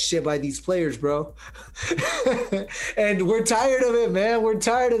 all that shit by these players, bro. And we're tired of it, man. We're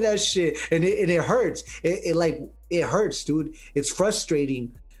tired of that shit. And it hurts. It hurts, dude. It's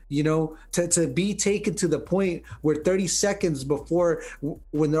frustrating, to be taken to the point where 30 seconds before,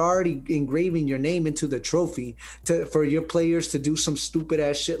 when they're already engraving your name into the trophy, for your players to do some stupid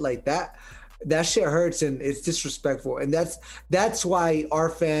ass shit like that. That shit hurts and it's disrespectful. And that's why our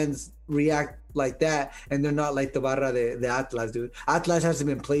fans react like that, and they're not like the barra de Atlas, dude. Atlas hasn't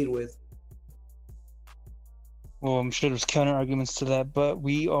been played with. Well, I'm sure there's counter arguments to that, but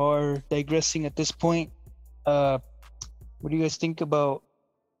we are digressing at this point. What do you guys think about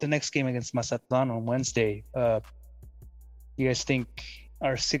the next game against Mazatlan on Wednesday? You guys think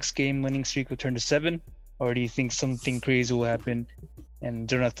our 6-game winning streak will turn to 7, or do you think something crazy will happen and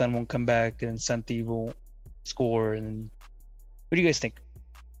Jonathan won't come back and Santi won't score? And what do you guys think?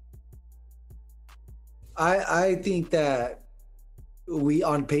 I think that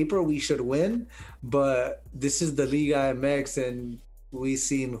on paper we should win, but this is the Liga MX and we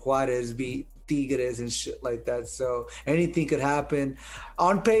seen Juarez beat Tigres and shit like that, so anything could happen.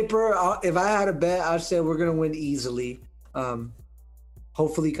 On paper, if I had a bet, I'd say we're gonna win easily.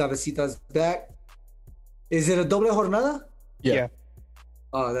 Hopefully Cabecita's back. Is it a doble jornada? Yeah.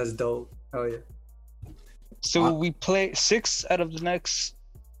 Oh, that's dope. Oh yeah. So we play 6 out of the next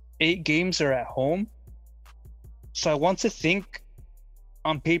 8 games are at home. So I want to think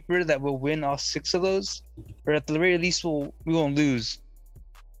on paper that we'll win all 6 of those, or at the very least we won't lose.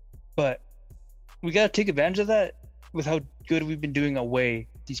 But we gotta take advantage of that with how good we've been doing away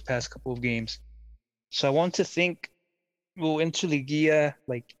these past couple of games. So I want to think we'll enter Liguilla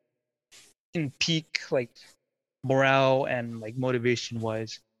like in peak like morale and like motivation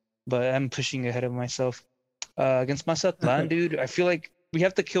wise. But I'm pushing ahead of myself. Against Mazatlan, dude, I feel like we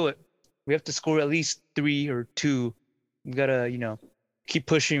have to kill it. We have to score at least 3 or 2. We gotta, keep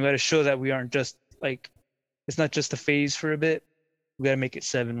pushing. We gotta show that we aren't just like, it's not just a phase for a bit. We gotta make it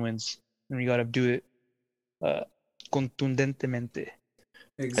 7 wins, and we gotta do it contundentemente.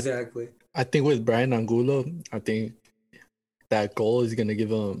 Exactly. I think with Brian Angulo, I think that goal is gonna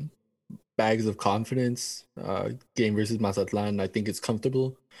give him bags of confidence. Game versus Mazatlan, I think it's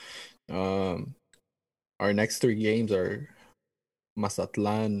comfortable. Our next 3 games are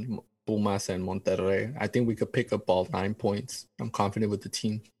Mazatlan, Pumas, and Monterrey. I think we could pick up all 9 points. I'm confident with the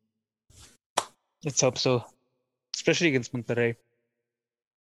team. Let's hope so, especially against Monterrey.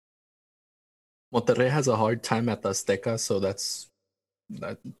 Monterrey has a hard time at the Azteca, so that's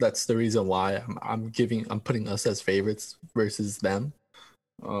the reason why I'm putting us as favorites versus them.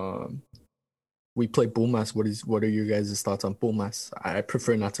 We play Pumas. What are your guys' thoughts on Pumas? I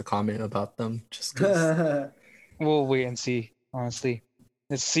prefer not to comment about them just because. We'll wait and see, honestly.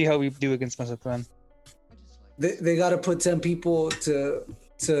 Let's see how we do against Mazatlan. They got to put 10 people to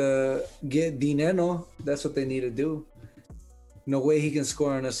get Dineno. That's what they need to do. No way he can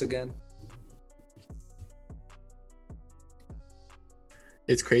score on us again.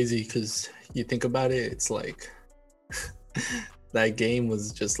 It's crazy because you think about it, it's like that game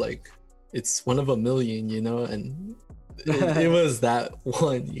was just like, it's one of a million, and it was that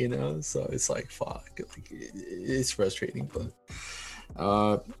one, so it's like, fuck, like it's frustrating, but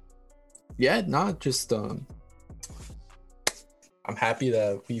I'm happy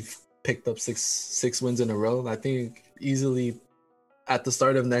that we've picked up six wins in a row. I think easily at the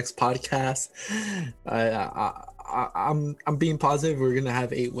start of next podcast, I'm being positive we're gonna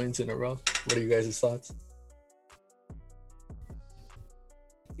have 8 wins in a row. What are you guys' thoughts?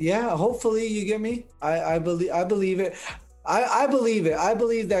 Yeah, hopefully, you get me. I believe it. I believe it. I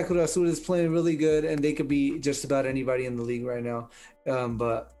believe that Cruz Azul is playing really good, and they could be just about anybody in the league right now.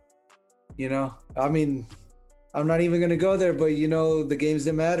 But I mean, I'm not even gonna go there. But the games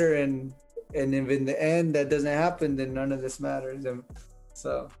that matter, and if in the end that doesn't happen, then none of this matters. And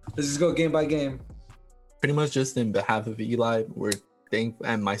so let's just go game by game. Pretty much just in behalf of Eli,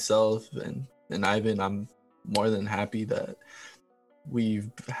 and myself and Ivan, I'm more than happy that we've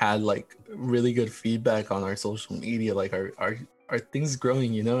had like really good feedback on our social media. Like our things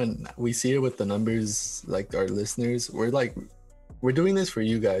growing, and we see it with the numbers, like our listeners. We're doing this for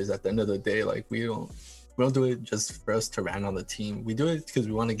you guys at the end of the day. Like we don't do it just for us to rant on the team. We do it because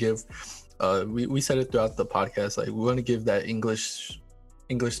we want to give we said it throughout the podcast, like we want to give that English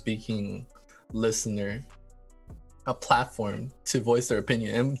speaking listener a platform to voice their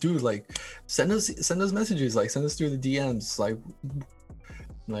opinion. And dude, like, send us messages, like send us through the DMs. Like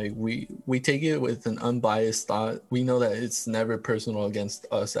we take it with an unbiased thought. We know that it's never personal against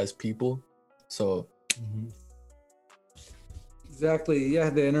us as people. So exactly, yeah.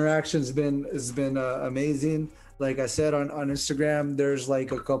 The interaction's has been amazing. Like I said on Instagram, there's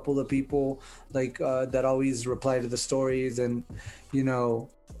like a couple of people like that always reply to the stories and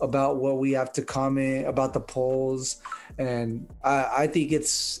about what we have to comment about the polls, and I think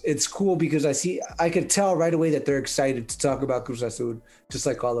it's cool because I could tell right away that they're excited to talk about Cruz Azul, just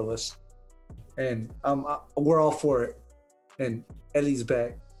like all of us, and we're all for it. And Ellie's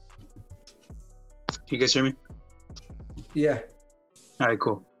back. You guys hear me? Yeah. All right,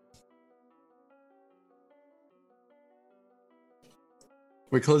 cool.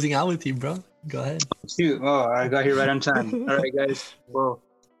 We're closing out with you, bro. Go ahead. Shoot. Oh, I got here right on time. All right, guys. Well,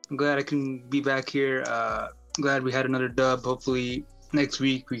 I'm glad I can be back here. Glad we had another dub. Hopefully next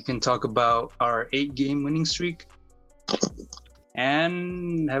week we can talk about our 8-game winning streak.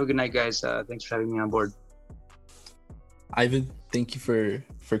 And have a good night, guys. Thanks for having me on board. Ivan, thank you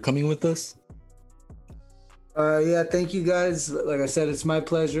for coming with us. Yeah, thank you guys. Like I said, it's my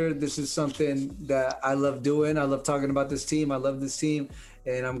pleasure. This is something that I love doing. I love talking about this team. I love this team.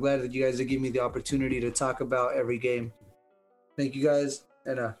 And I'm glad that you guys are giving me the opportunity to talk about every game. Thank you guys.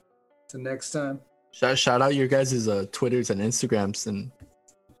 And till next time. Shout out your guys' Twitters and Instagrams. And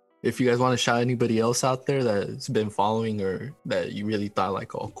if you guys want to shout anybody else out there that's been following or that you really thought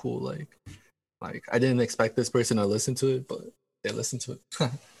like, oh, cool. Like I didn't expect this person to listen to it, but they listened to it.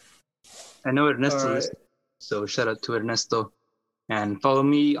 I know Ernesto All right. listens, so shout out to Ernesto. And follow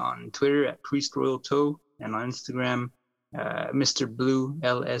me on Twitter at Priest Royal Toe and on Instagram, Mr. Blue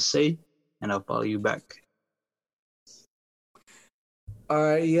LSA, and I'll follow you back. All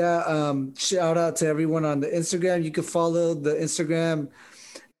right, yeah. Shout out to everyone on the Instagram. You can follow the Instagram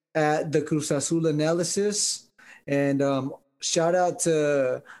at the Cruz Azul Analysis. And shout out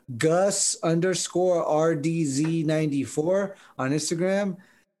to Gus_RDZ94 on Instagram.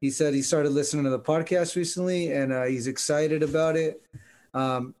 He said he started listening to the podcast recently and he's excited about it.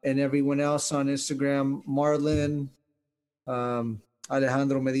 And everyone else on Instagram, Marlon,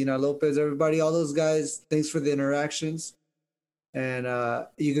 Alejandro Medina Lopez, everybody, all those guys, thanks for the interactions. And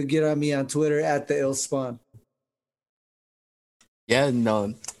you could get on me on Twitter at the Ill Spawn. Yeah,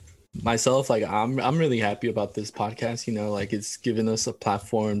 no, myself, like I'm really happy about this podcast. Like it's given us a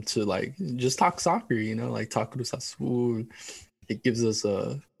platform to like just talk soccer. Like talk Cruz Azul. It gives us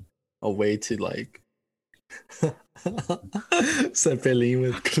a way to like Cepelin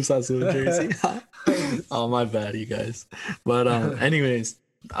with Cruz Azul jersey. Oh, my bad, you guys. But anyways,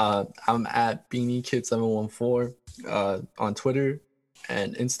 I'm at BeanieKid714 on Twitter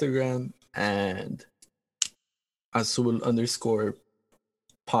and Instagram, and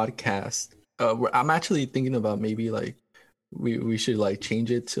Azul_podcast. I'm actually thinking about maybe like we should like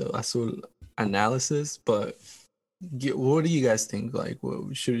change it to Azul Analysis, but what do you guys think? Like,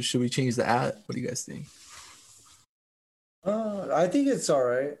 should we change the ad? What do you guys think? I think it's all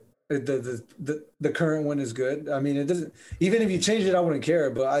right. The current one is good. I mean, it doesn't. Even if you change it, I wouldn't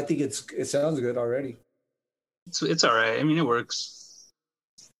care. But I think it sounds good already. It's all right. I mean, it works.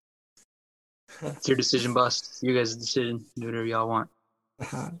 It's your decision, boss. You guys' decision. Do whatever y'all want.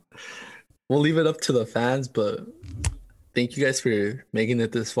 We'll leave it up to the fans, but thank you guys for making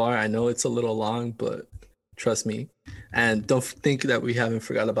it this far. I know it's a little long, but trust me. And don't think that we haven't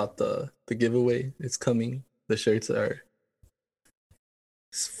forgot about the giveaway. It's coming. The shirts are.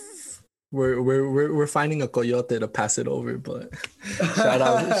 We're finding a coyote to pass it over, but shout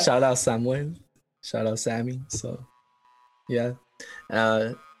out Samuel, shout out Sammy. So yeah,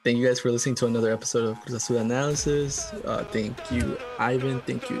 thank you guys for listening to another episode of Cruz Azul Analysis. Thank you, Ivan.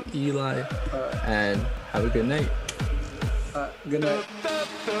 Thank you, Eli, and have a good night. Good night.